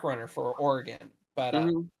 the track runner for Oregon. But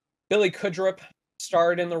Billy Kudrup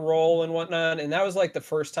starred in the role and whatnot, and that was like the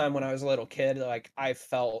first time when I was a little kid, like I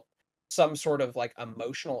felt some sort of like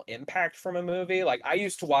emotional impact from a movie. Like I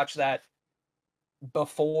used to watch that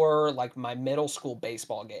before like my middle school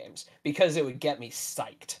baseball games because it would get me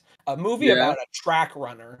psyched. A movie about a track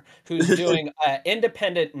runner who's doing an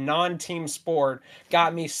independent non-team sport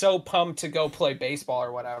got me so pumped to go play baseball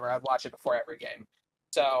or whatever. I'd watch it before every game.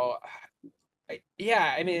 So,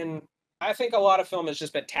 yeah, I mean, I think a lot of film has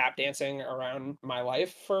just been tap dancing around my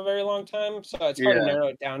life for a very long time. So it's hard to narrow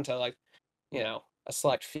it down to like, a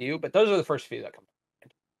select few, but those are the first few that come to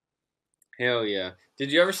mind. Hell yeah.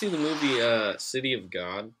 Did you ever see the movie City of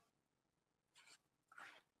God?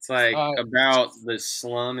 It's like about the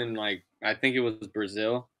slum in like, I think it was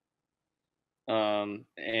Brazil.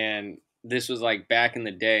 And this was like back in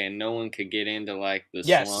the day and no one could get into like the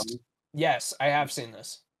slum. Yes, I have seen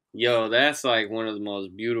this. Yo, that's like one of the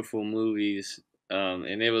most beautiful movies.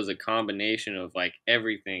 And it was a combination of like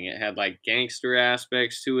everything. It had like gangster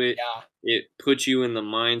aspects to it. Yeah. It put you in the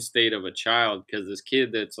mind state of a child because this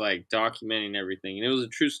kid that's like documenting everything, and it was a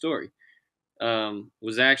true story,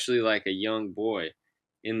 was actually like a young boy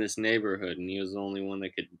in this neighborhood, and he was the only one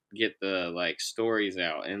that could get the like stories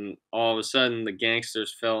out. And all of a sudden, the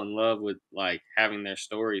gangsters fell in love with like having their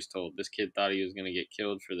stories told. This kid thought he was gonna get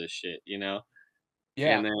killed for this shit, you know?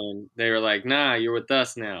 Yeah. And then they were like, "Nah, you're with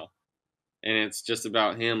us now." And it's just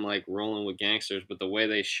about him like rolling with gangsters, but the way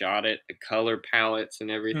they shot it, the color palettes and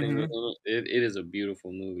everything, it is a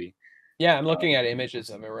beautiful movie. Yeah, I'm looking at images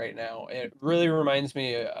of it right now. It really reminds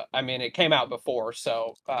me. I mean, it came out before,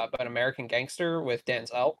 so but American Gangster with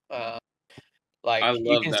Denzel. Like I you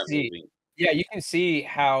love can that see, movie. yeah, you can see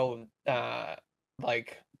how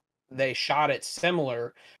like they shot it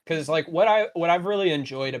similar because like what I've really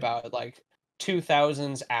enjoyed about like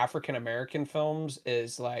 2000s African American films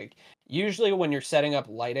is like usually when you're setting up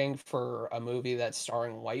lighting for a movie that's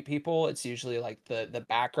starring white people, it's usually like the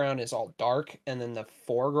background is all dark and then the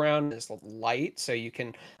foreground is light, so you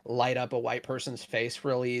can light up a white person's face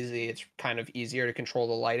real easy. It's kind of easier to control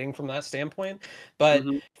the lighting from that standpoint. But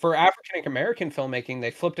for African American filmmaking,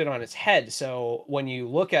 they flipped it on its head. So when you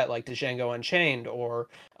look at like Django Unchained or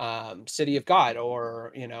City of God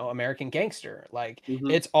or American Gangster, like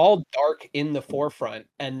it's all dark in the forefront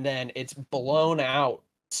and then it's blown out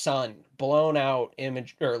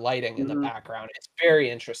image or lighting in the background. It's very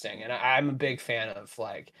interesting, and I'm a big fan of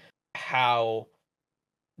like how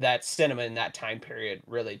that cinema in that time period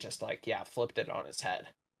really just like flipped it on its head.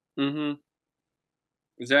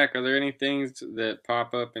 Zach, are there any things that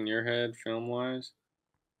pop up in your head film wise?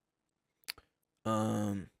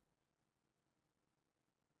 I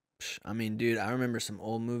mean, dude, I remember some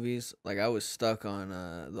old movies. Like I was stuck on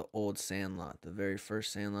the old Sandlot, the very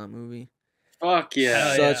first Sandlot movie. Fuck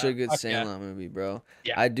yeah. Such a good Sandlot movie, bro.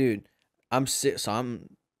 Yeah. I'm six, so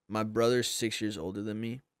my brother's 6 years older than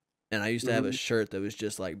me, and I used to have a shirt that was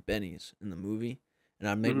just like Benny's in the movie, and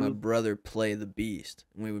I'd make my brother play the Beast,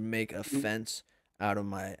 and we would make a fence out of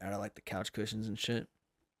like the couch cushions and shit.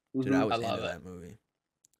 Dude, I was into that movie.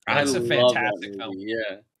 That's a fantastic film.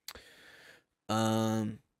 Yeah.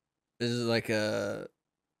 This is like there's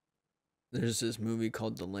this movie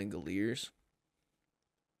called The Langoliers.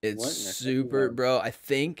 It's super, bro. I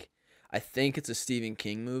think it's a Stephen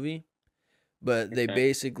King movie, but they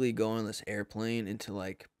basically go on this airplane into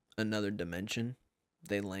like another dimension.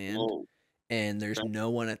 They land, and there's no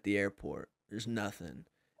one at the airport. There's nothing.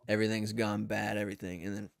 Everything's gone bad. Everything,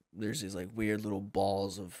 and then there's these like weird little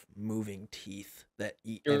balls of moving teeth that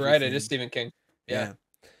eat. You're right. It is Stephen King. Yeah.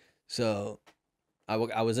 So,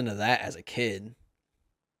 I was into that as a kid.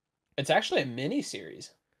 It's actually a mini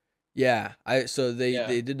series. Yeah,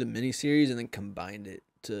 they did the miniseries and then combined it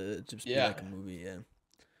to just be like a movie.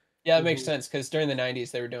 Yeah, that makes sense because during the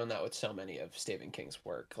 90s they were doing that with so many of Stephen King's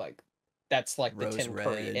work. Like that's like the Tim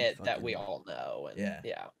Curry that we all know. And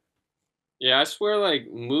yeah. I swear, like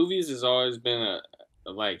movies has always been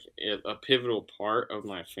a pivotal part of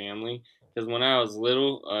my family because when I was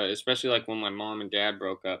little, especially like when my mom and dad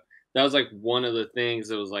broke up, that was like one of the things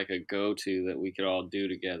that was like a go-to that we could all do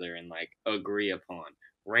together and like agree upon.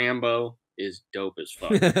 Rambo is dope as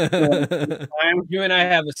fuck. You and I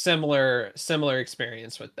have a similar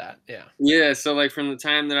experience with that. Yeah. Yeah. So like from the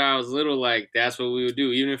time that I was little, like that's what we would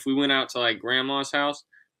do. Even if we went out to like grandma's house,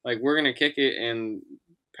 like we're gonna kick it and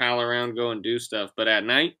pal around, go and do stuff. But at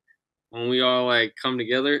night, when we all like come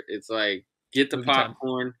together, it's like get the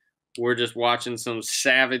popcorn. We're just watching some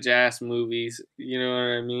savage ass movies. You know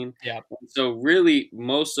what I mean? Yeah. So really,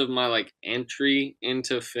 most of my like entry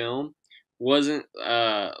into film wasn't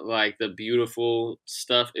like the beautiful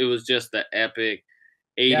stuff. It was just the epic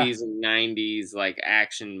 80s and 90s like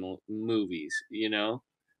action movies, you know?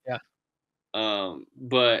 Yeah.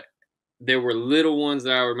 But there were little ones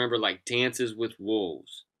that I remember like Dances with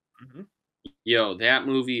Wolves. Yo, that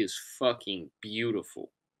movie is fucking beautiful.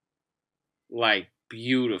 Like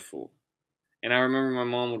beautiful. And I remember my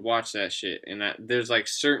mom would watch that shit, and there's like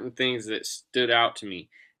certain things that stood out to me.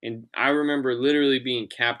 And I remember literally being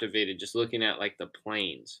captivated just looking at like the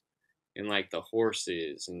planes and like the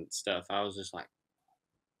horses and stuff. I was just like,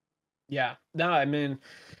 Yeah. No, I mean,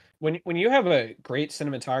 when you have a great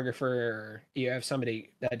cinematographer, or you have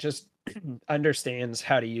somebody that just understands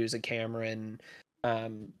how to use a camera, and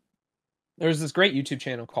um there's this great YouTube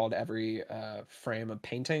channel called Every Frame of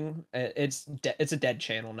Painting. It's a dead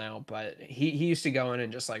channel now, but he used to go in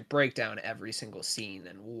and just like break down every single scene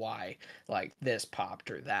and why like this popped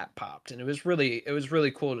or that popped, and it was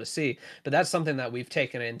really cool to see. But that's something that we've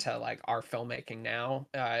taken into like our filmmaking now,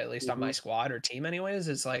 at least on my mm-hmm, squad or team, anyways.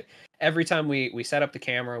 It's like every time we set up the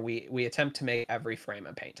camera, we attempt to make every frame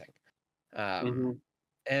a painting. Um, mm-hmm.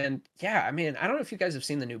 and yeah, I mean, I don't know if you guys have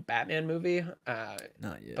seen the new Batman movie,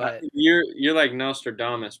 Not yet. but You're like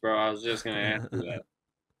Nostradamus, bro. I was just gonna ask you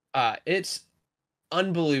that. it's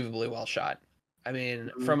unbelievably well shot. I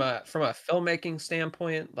mean, Mhm. from a filmmaking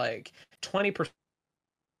standpoint, like 20%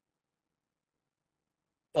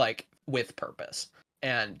 like with purpose.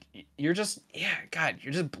 And you're just God,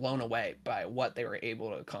 you're just blown away by what they were able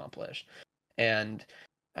to accomplish. And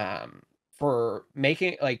um for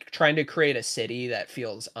making like trying to create a city that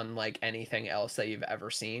feels unlike anything else that you've ever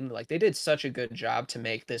seen. Like they did such a good job to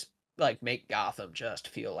make this like make Gotham just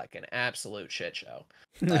feel like an absolute shit show.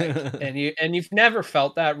 Like you've never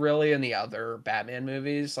felt that really in the other Batman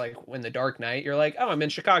movies. Like when The Dark Knight, you're like, oh, I'm in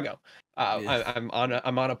Chicago. Yeah. I'm on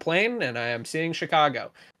a plane and I am seeing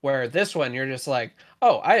Chicago. Where this one, you're just like,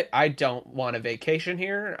 oh, I don't want a vacation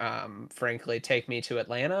here. Frankly, take me to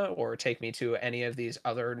Atlanta or take me to any of these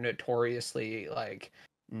other notoriously like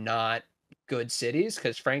not good cities.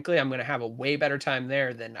 Because frankly, I'm gonna have a way better time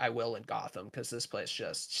there than I will in Gotham because this place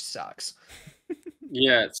just sucks.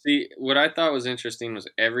 Yeah, see, what I thought was interesting was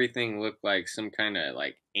everything looked like some kind of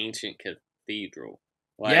like ancient cathedral.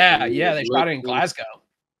 Like when Yeah, you yeah, they were shot it in looking, Glasgow.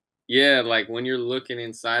 yeah, like when you're looking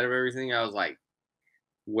inside of everything, I was like,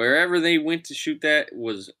 wherever they went to shoot that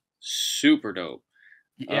was super dope.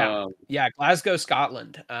 Yeah. Um, Yeah, Glasgow,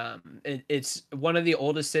 Scotland. It's one of the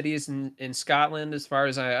oldest cities in Scotland, as far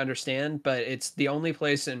as I understand, but it's the only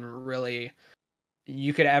place in really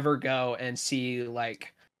you could ever go and see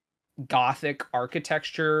like Gothic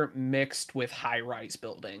architecture mixed with high-rise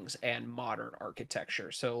buildings and modern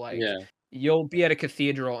architecture. So like yeah. you'll be at a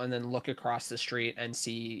cathedral and then look across the street and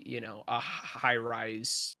see, a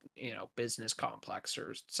high-rise, business complex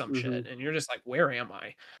or some Hmm. shit, and you're just like, where am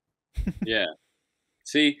I? Yeah.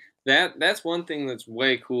 See, that's one thing that's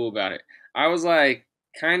way cool about it. I was like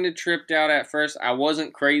kind of tripped out at first. I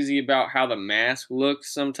wasn't crazy about how the mask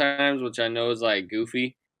looks sometimes, which I know is like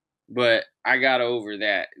goofy, but I got over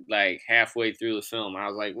that like halfway through the film. I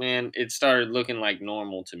was like, man, it started looking like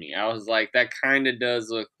normal to me. I was like, that kind of does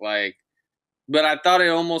look like, but I thought it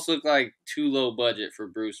almost looked like too low budget for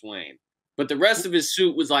Bruce Wayne. But the rest of his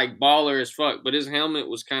suit was like baller as fuck, but his helmet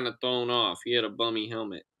was kind of thrown off. He had a bummy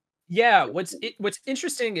helmet. Yeah, what's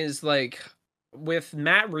interesting is like with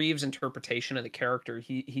Matt Reeves' interpretation of the character,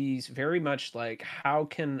 he's very much like, how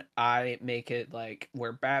can I make it like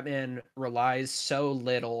where Batman relies so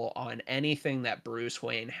little on anything that Bruce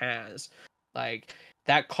Wayne has? Like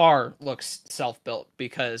that car looks self-built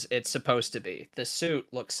because it's supposed to be. The suit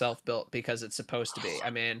looks self-built because it's supposed to be. I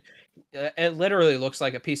mean, it literally looks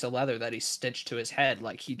like a piece of leather that he stitched to his head.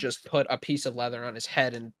 Like he just put a piece of leather on his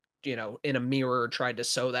head and in a mirror tried to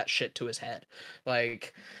sew that shit to his head.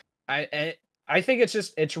 Like I I, I think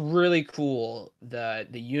it's really cool the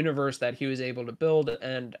universe that he was able to build.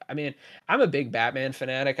 And I mean, I'm a big Batman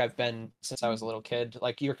fanatic. I've been since I was a little kid.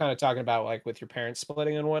 Like you're kind of talking about like with your parents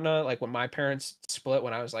splitting and whatnot. Like when my parents split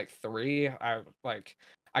when I was like 3,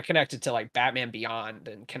 I connected to like Batman Beyond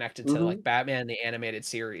and connected to Hmm. like Batman the animated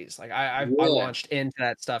series. Like I Yeah. launched into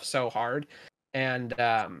that stuff so hard. And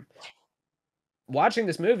watching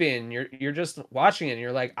this movie and you're just watching it and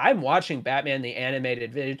you're like, I'm watching Batman the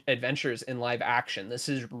animated adventures in live action. This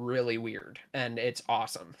is really weird and it's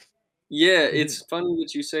awesome. Yeah, it's funny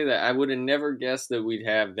that you say that. I would have never guessed that we'd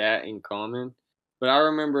have that in common. But I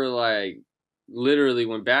remember like literally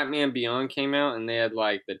when Batman Beyond came out and they had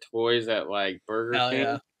like the toys at like Burger Hell King,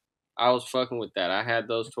 yeah. I was fucking with that. I had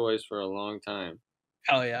those toys for a long time.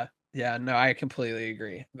 Hell yeah. Yeah, no, I completely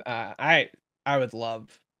agree. I would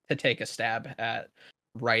love to take a stab at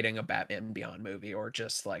writing a Batman Beyond movie or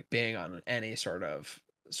just like being on any sort of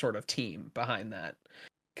team behind that.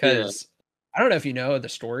 Yeah. Cuz I don't know if you know the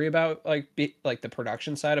story about like like the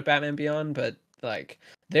production side of Batman Beyond, but like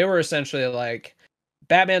they were essentially like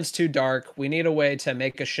Batman's too dark. We need a way to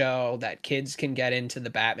make a show that kids can get into the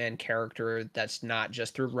Batman character that's not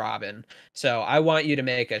just through Robin. So I want you to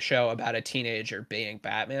make a show about a teenager being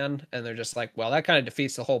Batman. And they're just like, well, that kind of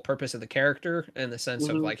defeats the whole purpose of the character in the sense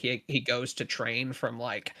of like he goes to train from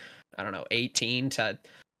like, I don't know, 18 to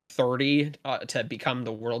 30 to become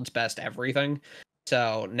the world's best everything.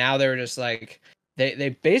 So now they're just like, they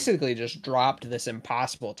basically just dropped this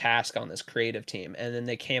impossible task on this creative team, and then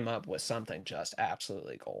they came up with something just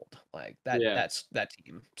absolutely gold. Like that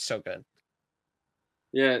team so good.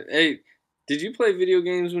 Yeah. Hey, did you play video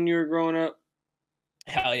games when you were growing up?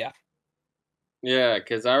 Hell yeah. Yeah,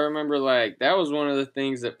 because I remember like that was one of the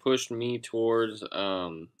things that pushed me towards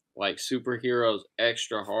like superheroes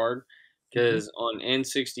extra hard. Because on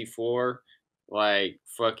N64, like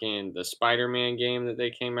fucking the Spider-Man game that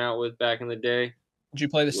they came out with back in the day. Did you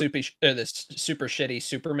play the super shitty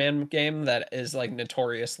Superman game that is like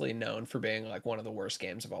notoriously known for being like one of the worst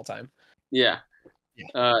games of all time? Yeah.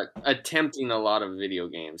 Attempting a lot of video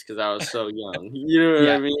games because I was so young. You know what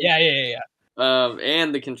I mean? Yeah.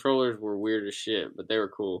 And the controllers were weird as shit, but they were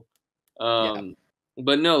cool.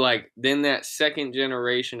 But no, like then that second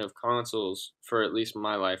generation of consoles for at least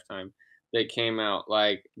my lifetime that came out,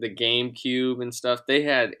 like the GameCube and stuff, they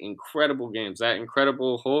had incredible games. That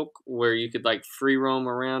Incredible Hulk where you could like free roam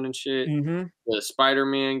around and shit. The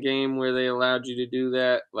Spider-Man game where they allowed you to do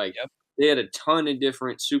that. Like they had a ton of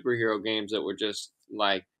different superhero games that were just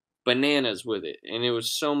like bananas with it, and it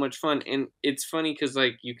was so much fun. And it's funny because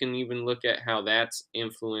like you can even look at how that's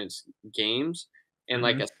influenced games and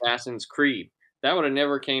like Assassin's Creed that would have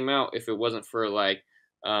never came out if it wasn't for like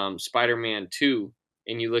Spider-Man 2,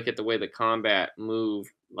 and you look at the way the combat moved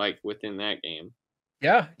like within that game.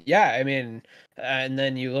 Yeah. I mean, and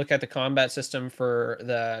then you look at the combat system for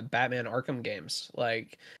the Batman Arkham games,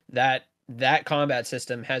 like that combat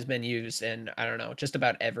system has been used in, I don't know, just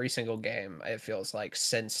about every single game, it feels like,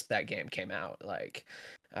 since that game came out. Like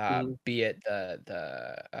be it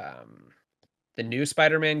the new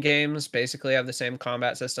Spider-Man games basically have the same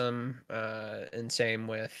combat system, and same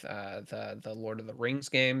with the Lord of the Rings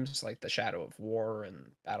games, like the Shadow of War and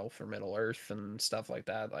Battle for Middle Earth and stuff like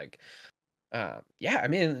that. Like yeah, I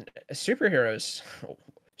mean, superheroes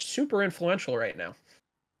super influential right now.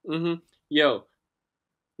 Yo,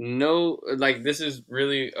 no, like this is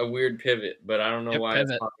really a weird pivot, but I don't know why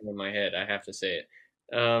it's popping in my head. I have to say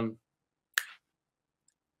it.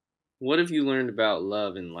 What have you learned about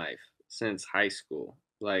love in life since high school?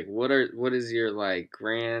 Like, what is your like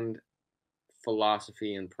grand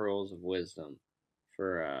philosophy and pearls of wisdom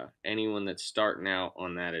for anyone that's starting out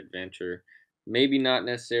on that adventure? Maybe not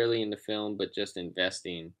necessarily into film, but just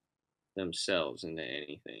investing themselves into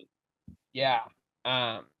anything. Yeah.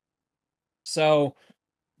 So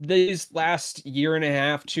these last year and a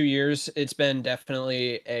half, 2 years, it's been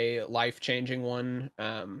definitely a life-changing one.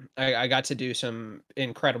 I got to do some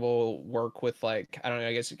incredible work with, like, I don't know,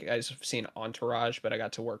 I guess you guys have seen Entourage, but I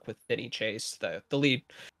got to work with Vinny Chase, the lead,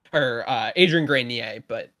 or Adrian Grenier,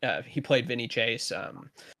 but he played Vinny Chase.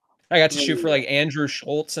 I got to shoot for like Andrew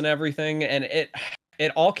Schultz and everything, and it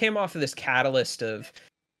all came off of this catalyst of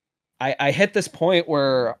I hit this point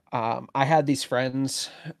where I had these friends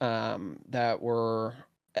that were,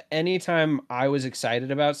 anytime I was excited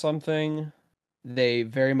about something, they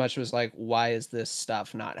very much was like, why is this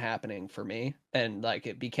stuff not happening for me? And like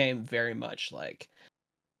it became very much like,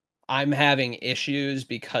 I'm having issues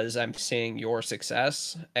because I'm seeing your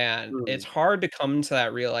success. And it's hard to come to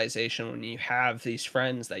that realization when you have these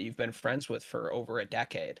friends that you've been friends with for over a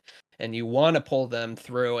decade, and you want to pull them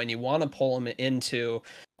through and you want to pull them into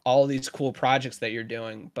all these cool projects that you're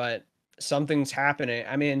doing, but something's happening.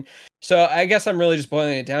 I mean, so I guess I'm really just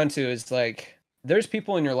boiling it down to is like, there's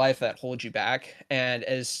people in your life that hold you back. And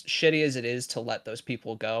as shitty as it is to let those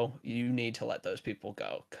people go, you need to let those people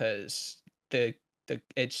go, because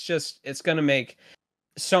it's going to make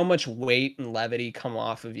so much weight and levity come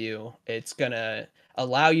off of you. It's going to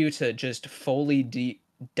allow you to just fully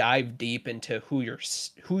dive deep into who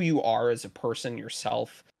you are as a person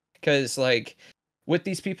yourself. Because like with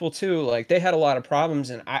these people too, like they had a lot of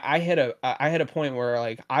problems, and I had a point where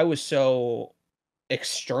like I was so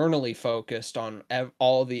externally focused on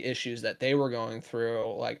all the issues that they were going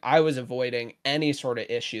through, like I was avoiding any sort of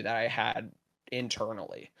issue that I had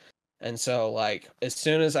internally. And so like as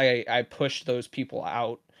soon as I pushed those people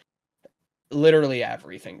out, literally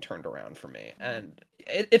everything turned around for me. And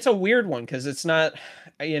it's a weird one because it's not,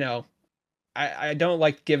 you know, I don't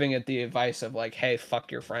like giving it the advice of like, hey,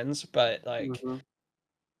 fuck your friends, but like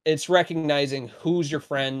it's recognizing who's your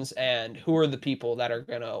friends and who are the people that are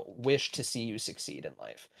gonna wish to see you succeed in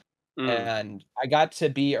life. And I got to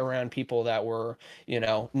be around people that were, you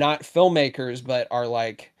know, not filmmakers, but are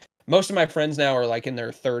like, most of my friends now are like in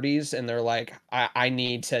their 30s, and they're like, I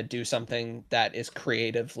need to do something that is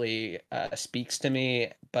creatively speaks to me,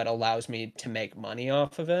 but allows me to make money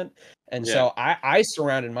off of it. And so I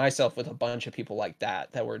surrounded myself with a bunch of people like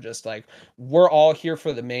that were just like, we're all here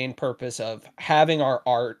for the main purpose of having our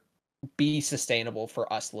art be sustainable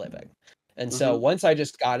for us living. And so once I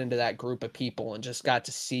just got into that group of people and just got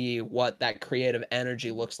to see what that creative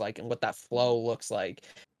energy looks like and what that flow looks like,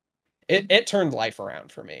 it turned life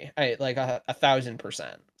around for me. I like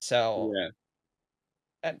 1,000%. So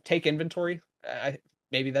take inventory.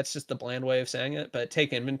 Maybe that's just the bland way of saying it, but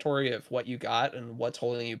take inventory of what you got and what's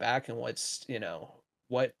holding you back and what's, you know,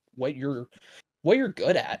 what you're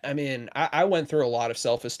good at. I mean, I went through a lot of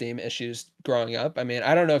self-esteem issues growing up. I mean,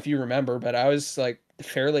 I don't know if you remember, but I was like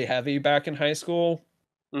fairly heavy back in high school.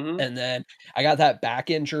 And then I got that back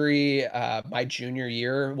injury my junior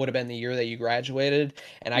year, would have been the year that you graduated,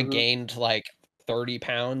 and I gained like 30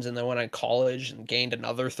 pounds, and then went on college and gained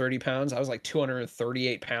another 30 pounds. I was like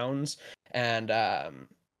 238 pounds, and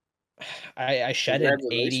I shedded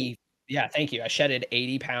 80. Yeah, thank you. I shedded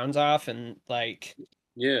 80 pounds off, and like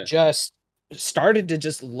just started to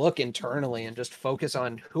just look internally and just focus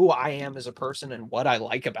on who I am as a person and what I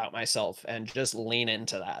like about myself, and just lean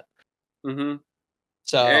into that.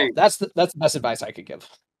 So that's the best advice I could give.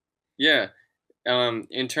 Yeah.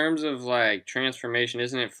 In terms of like transformation,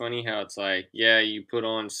 isn't it funny how it's like, yeah, you put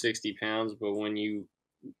on 60 pounds, but when you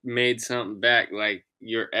made something back, like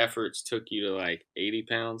your efforts took you to like 80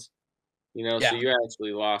 pounds, you know, so you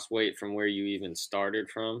actually lost weight from where you even started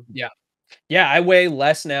from. Yeah. Yeah. I weigh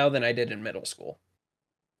less now than I did in middle school.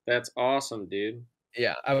 That's awesome, dude.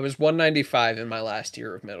 Yeah. I was 195 in my last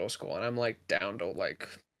year of middle school, and I'm like down to like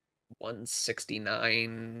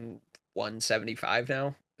 169, 175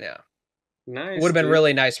 now. Yeah. Nice. It would have been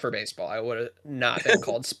really nice for baseball. I would have not been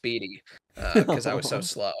called Speedy because I was so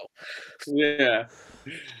slow. Yeah.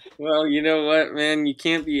 Well, you know what, man? You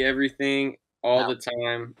can't be everything all the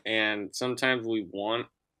time. And sometimes we want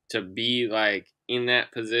to be like in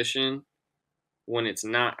that position when it's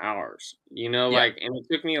not ours. You know, like, and it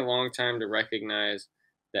took me a long time to recognize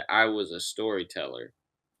that I was a storyteller.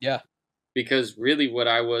 Yeah. Because really what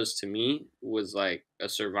I was to me was like a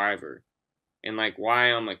survivor. And like why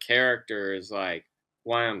I'm a character is like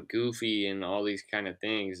why I'm goofy and all these kind of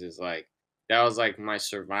things is like that was like my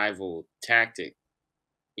survival tactic.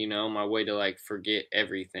 You know, my way to like forget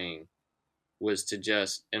everything was to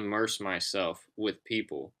just immerse myself with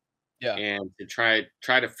people. Yeah. And to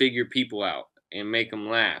try to figure people out and make them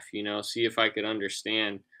laugh, you know, see if I could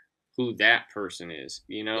understand who that person is,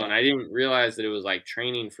 you know. And I didn't realize that it was like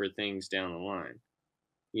training for things down the line,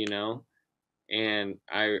 you know. And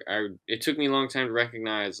I it took me a long time to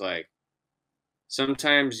recognize like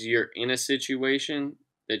sometimes you're in a situation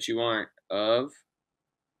that you aren't of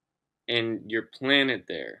and you're planted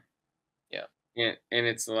there. Yeah. And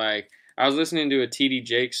it's like I was listening to a TD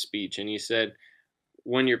Jakes speech, and he said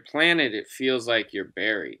when you're planted it feels like you're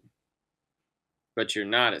buried, but you're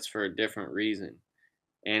not. It's for a different reason.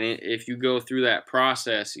 And if you go through that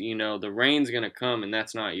process, you know, the rain's going to come and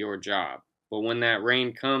that's not your job. But when that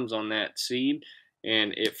rain comes on that seed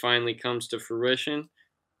and it finally comes to fruition,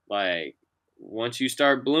 like once you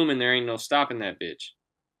start blooming, there ain't no stopping that bitch,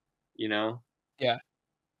 you know? Yeah.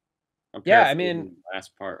 I mean, the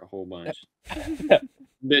last part a whole bunch.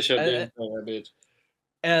 Bishop didn't say that bitch.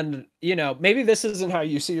 And, you know, maybe this isn't how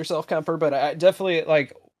you see yourself, Kemper, but I definitely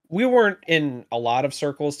like we weren't in a lot of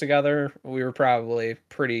circles together. We were probably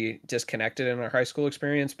pretty disconnected in our high school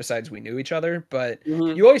experience, besides we knew each other. But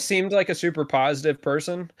you always seemed like a super positive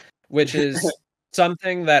person, which is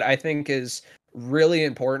something that I think is really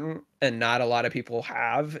important and not a lot of people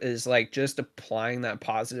have, is like just applying that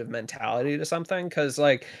positive mentality to something. Because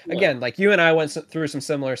like, again, like you and I went through some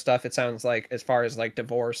similar stuff, it sounds like, as far as like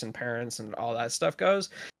divorce and parents and all that stuff goes.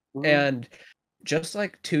 And just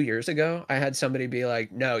like 2 years ago, I had somebody be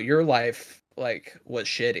like, no, your life like was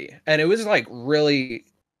shitty. And it was like really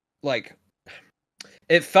like,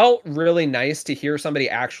 it felt really nice to hear somebody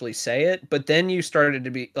actually say it. But then you started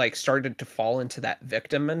to fall into that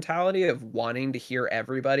victim mentality of wanting to hear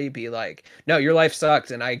everybody be like, no, your life sucks.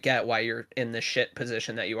 And I get why you're in the shit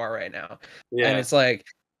position that you are right now. And it's like,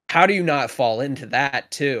 how do you not fall into that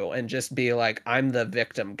too? And just be like, I'm the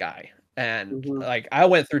victim guy. And like I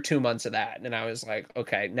went through 2 months of that, and I was like,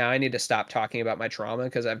 okay, now I need to stop talking about my trauma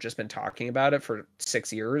because I've just been talking about it for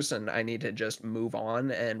 6 years, and I need to just move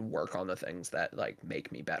on and work on the things that like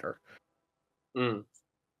make me better.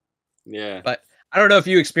 Yeah. But I don't know if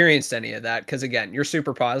you experienced any of that, because again, you're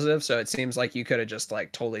super positive, so it seems like you could have just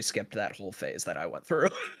like totally skipped that whole phase that I went through.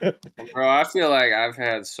 Bro, I feel like I've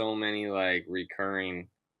had so many like recurring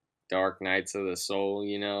dark nights of the soul,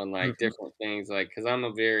 you know, and like different things, like because I'm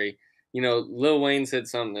a very, you know, Lil Wayne said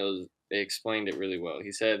something that was, they explained it really well.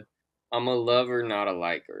 He said, "I'm a lover, not a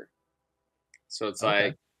liker." So it's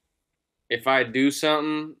like if I do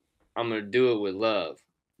something, I'm gonna do it with love.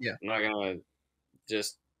 Yeah. I'm not gonna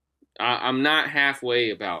just. I'm not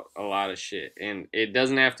halfway about a lot of shit, and it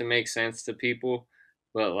doesn't have to make sense to people.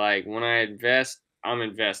 But like when I invest, I'm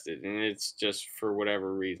invested, and it's just for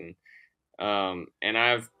whatever reason. And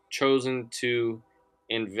I've chosen to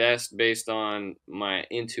invest based on my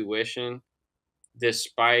intuition,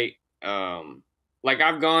 despite like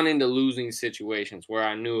I've gone into losing situations where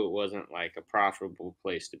I knew it wasn't like a profitable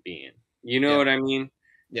place to be in. You know what I mean?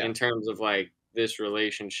 Yeah. In terms of like this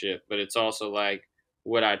relationship, but it's also like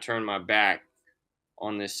would I turn my back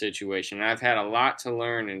on this situation? I've had a lot to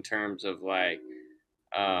learn in terms of like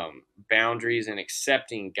boundaries and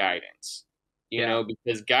accepting guidance, you know,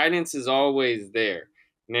 because guidance is always there.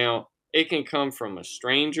 Now, it can come from a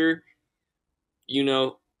stranger, you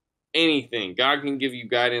know, anything. God can give you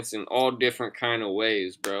guidance in all different kind of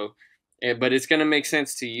ways, bro. But it's going to make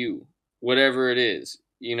sense to you, whatever it is,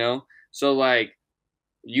 you know? So like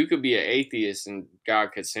you could be an atheist and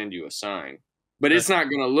God could send you a sign. But it's not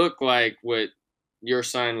going to look like what your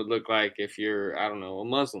sign would look like if you're, I don't know, a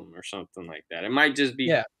Muslim or something like that. It might just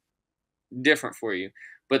be different for you.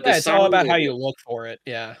 But the it's all about how sign you look for it.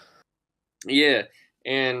 Yeah. Yeah.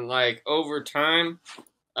 And like over time,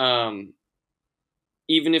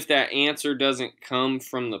 even if that answer doesn't come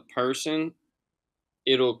from the person,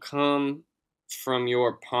 it'll come from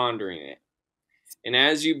your pondering it. And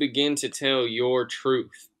as you begin to tell your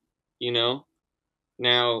truth, you know,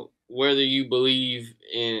 now whether you believe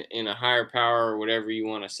in a higher power or whatever you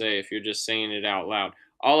want to say, if you're just saying it out loud,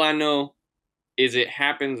 all I know is it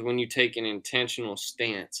happens when you take an intentional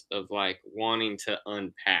stance of like wanting to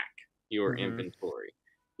unpack your inventory,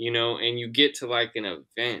 you know, and you get to like an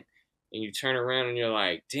event and you turn around and you're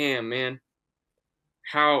like, damn, man,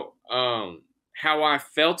 how I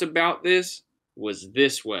felt about this was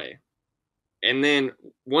this way. And then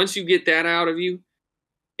once you get that out of you,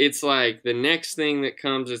 it's like the next thing that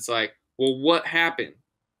comes, it's like, well, what happened?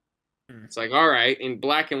 It's like, all right, in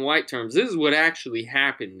black and white terms, this is what actually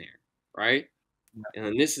happened there, right? And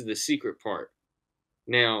then this is the secret part.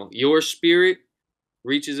 Now, your spirit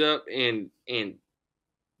reaches up and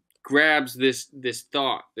grabs this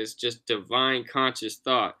thought, this just divine conscious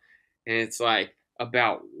thought, and it's like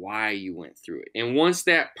about why you went through it. And once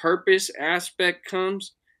that purpose aspect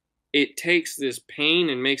comes, it takes this pain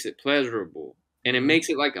and makes it pleasurable. And it makes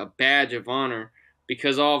it like a badge of honor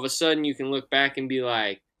because all of a sudden you can look back and be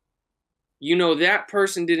like, you know, that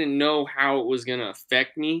person didn't know how it was going to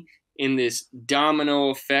affect me in this domino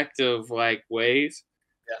effect of like ways.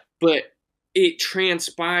 Yeah. But it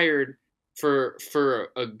transpired for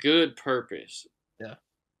a good purpose. Yeah.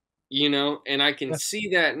 You know, and I can see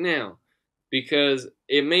that now because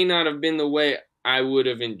it may not have been the way I would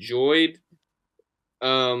have enjoyed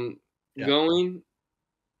going,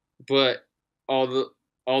 but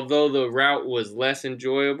although the route was less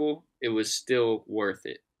enjoyable, it was still worth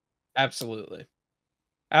it. Absolutely.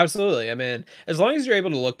 Absolutely. I mean, as long as you're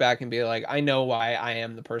able to look back and be like, I know why I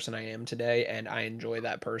am the person I am today and I enjoy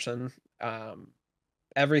that person,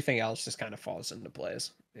 everything else just kind of falls into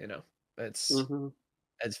place, you know. It's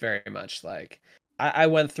very much like I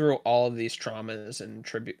went through all of these traumas and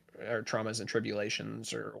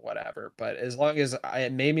tribulations or whatever, but as long as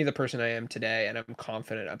it made me the person I am today and I'm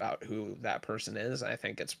confident about who that person is, I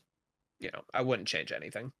think it's, you know, I wouldn't change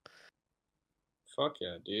anything. Fuck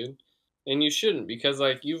yeah, dude. And you shouldn't, because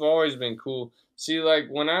like you've always been cool. See, like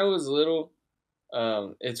when I was little,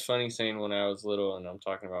 it's funny saying when I was little and I'm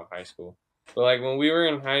talking about high school. But like when we were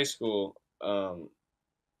in high school,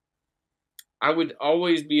 I would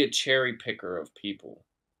always be a cherry picker of people.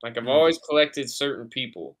 Like I've always collected certain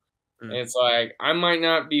people. And it's like I might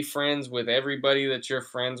not be friends with everybody that you're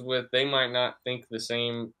friends with. They might not think the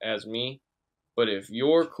same as me. But if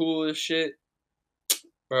you're cool as shit,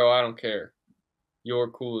 bro, I don't care. You're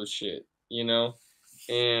cool as shit, you know?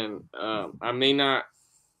 And I may not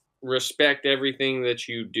respect everything that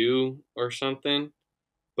you do or something,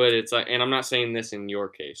 but it's like, and I'm not saying this in your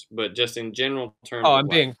case, but just in general terms. Oh, I'm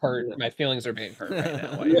being hurt. My feelings are being hurt right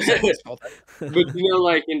now. But you know,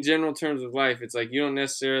 like in general terms of life, it's like you don't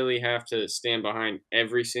necessarily have to stand behind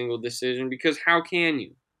every single decision because how can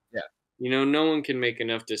you? Yeah. You know, no one can make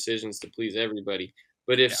enough decisions to please everybody.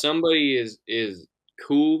 But if somebody is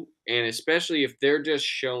cool, and especially if they're just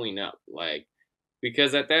showing up, like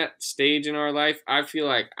because at that stage in our life, I feel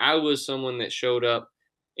like I was someone that showed up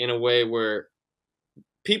in a way where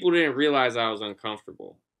people didn't realize I was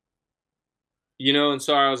uncomfortable, and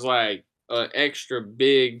so I was like an extra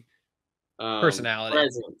big Personality.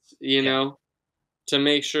 presence, Yeah. to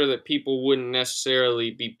make sure that people wouldn't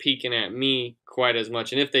necessarily be peeking at me quite as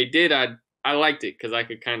much. And if they did, I liked it because I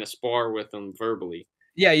could kind of spar with them verbally.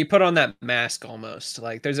 Yeah, you put on that mask almost.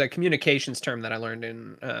 Like there's a communications term that I learned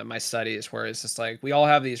in my studies where it's just like we all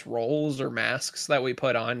have these roles or masks that we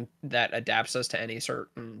put on that adapts us to any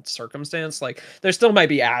certain circumstance. Like there still might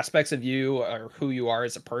be aspects of you or who you are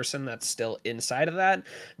as a person that's still inside of that.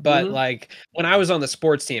 But like when I was on the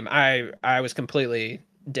sports team, I was completely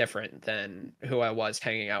different than who I was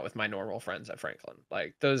hanging out with my normal friends at Franklin.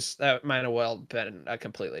 Like that might have well been a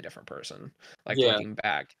completely different person, like looking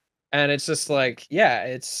back. And it's just like,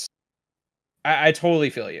 yeah, I totally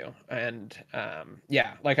feel you. And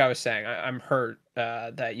yeah, like I was saying, I'm hurt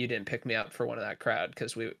that you didn't pick me up for one of that crowd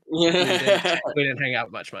because we didn't hang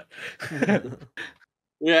out much.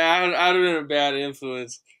 Yeah, I'd have been a bad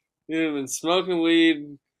influence. You'd have been smoking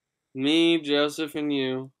weed, me, Joseph, and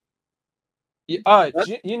you.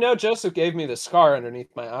 Joseph gave me the scar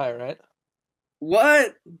underneath my eye, right?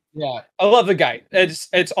 What? Yeah, I love the guy.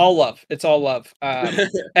 It's all love. It's all love.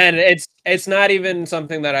 And it's not even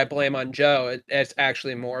something that I blame on Joe. It's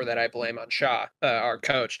actually more that I blame on Shaw, our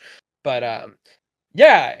coach. But I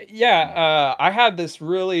had this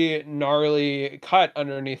really gnarly cut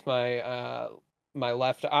underneath my my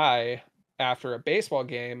left eye after a baseball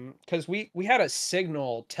game because we had a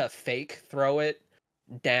signal to fake throw it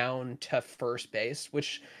down to first base,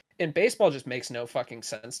 which in baseball just makes no fucking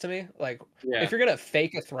sense to me. Like, if you're gonna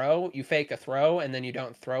fake a throw, you fake a throw and then you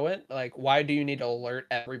don't throw it. Like, why do you need to alert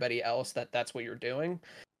everybody else that that's what you're doing?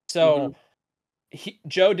 So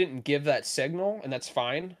Joe didn't give that signal, and that's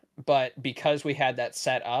fine. But because we had that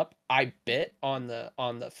set up, I bit on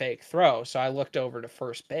the fake throw. So I looked over to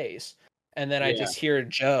first base, and then I just hear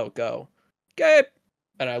Joe go, "Gabe,"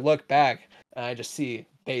 and I look back and I just see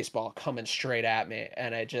baseball coming straight at me,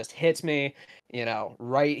 and it just hits me,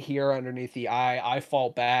 right here underneath the eye. I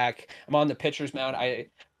fall back. I'm on the pitcher's mound.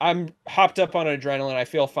 I'm hopped up on adrenaline. I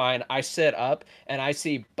feel fine. I sit up and I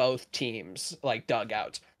see both teams like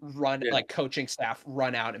dugouts run, like coaching staff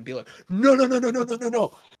run out and be like, no, no, no, no, no, no, no,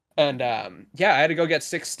 no. And I had to go get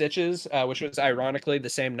 6 stitches, which was ironically the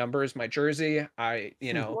same number as my jersey. I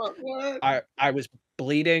was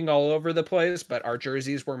bleeding all over the place, but our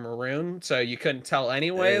jerseys were maroon, so you couldn't tell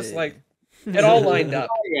anyways. Hey. Like it all lined up.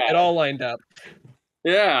 It all lined up.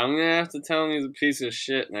 Yeah, I'm gonna have to tell him he's a piece of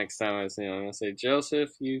shit next time I see him. I'm gonna say, Joseph,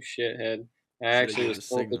 you shithead. I actually was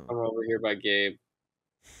told to come over here by Gabe.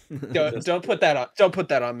 Don't put that on. Don't put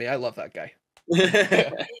that on me. I love that guy.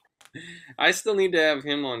 I still need to have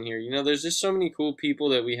him on here. There's just so many cool people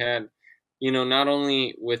that we had. Not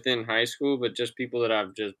only within high school, but just people that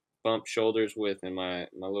I've just bumped shoulders with in my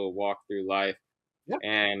little walk through life. Yeah.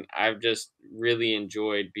 And I've just really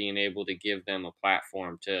enjoyed being able to give them a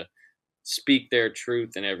platform to speak their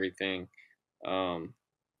truth and everything. And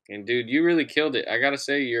dude, you really killed it. I gotta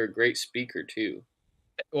say, you're a great speaker too.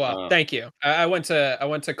 Well, thank you. I went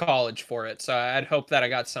to college for it, so I'd hope that I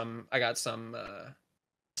got some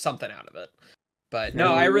something out of it. But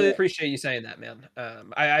no, I really appreciate you saying that, man.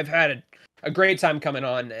 I've had a great time coming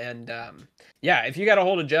on, and if you got a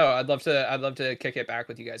hold of Joe, I'd love to kick it back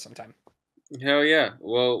with you guys sometime. Hell yeah.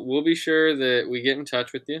 Well, we'll be sure that we get in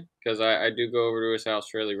touch with you because I do go over to his house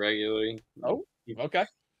fairly regularly. Oh, okay.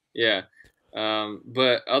 Yeah.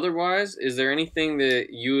 But otherwise, is there anything that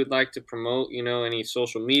you would like to promote, any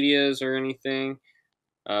social medias or anything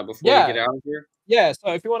before we get out of here? Yeah,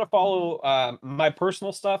 so if you want to follow my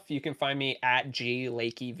personal stuff, you can find me at G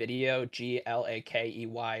Lakey Video,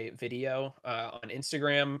 GLAKEY video on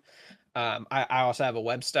Instagram. I also have a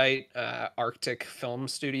website,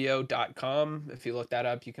 arcticfilmstudio.com. If you look that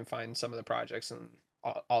up, you can find some of the projects and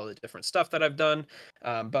all the different stuff that I've done.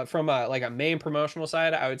 But from a main promotional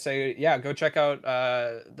side, I would say, go check out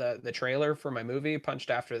the trailer for my movie, Punched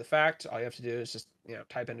After the Fact. All you have to do is just,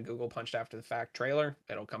 type into Google Punched After the Fact trailer.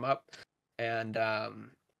 It'll come up. And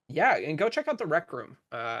and go check out the Wreckroom.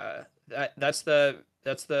 That's the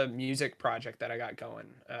music project that I got going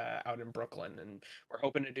out in Brooklyn, and we're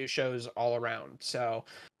hoping to do shows all around. So,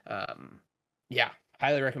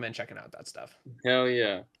 highly recommend checking out that stuff. Hell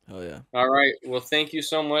yeah. Oh yeah. All right. Well, thank you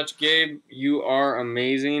so much, Gabe. You are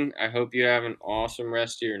amazing. I hope you have an awesome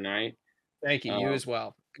rest of your night. Thank you. You as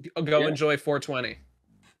well. Go enjoy 420.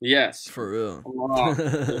 Yes. For real.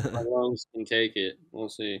 If my lungs can take it. We'll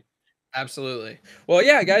see. Absolutely. Well,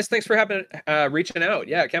 yeah, guys, thanks for reaching out.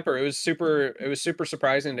 Yeah, Kemper, it was super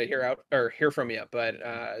surprising to hear from you, but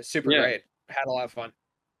super great. Had a lot of fun.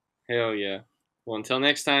 Hell yeah. Well, until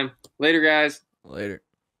next time. Later, guys. Later.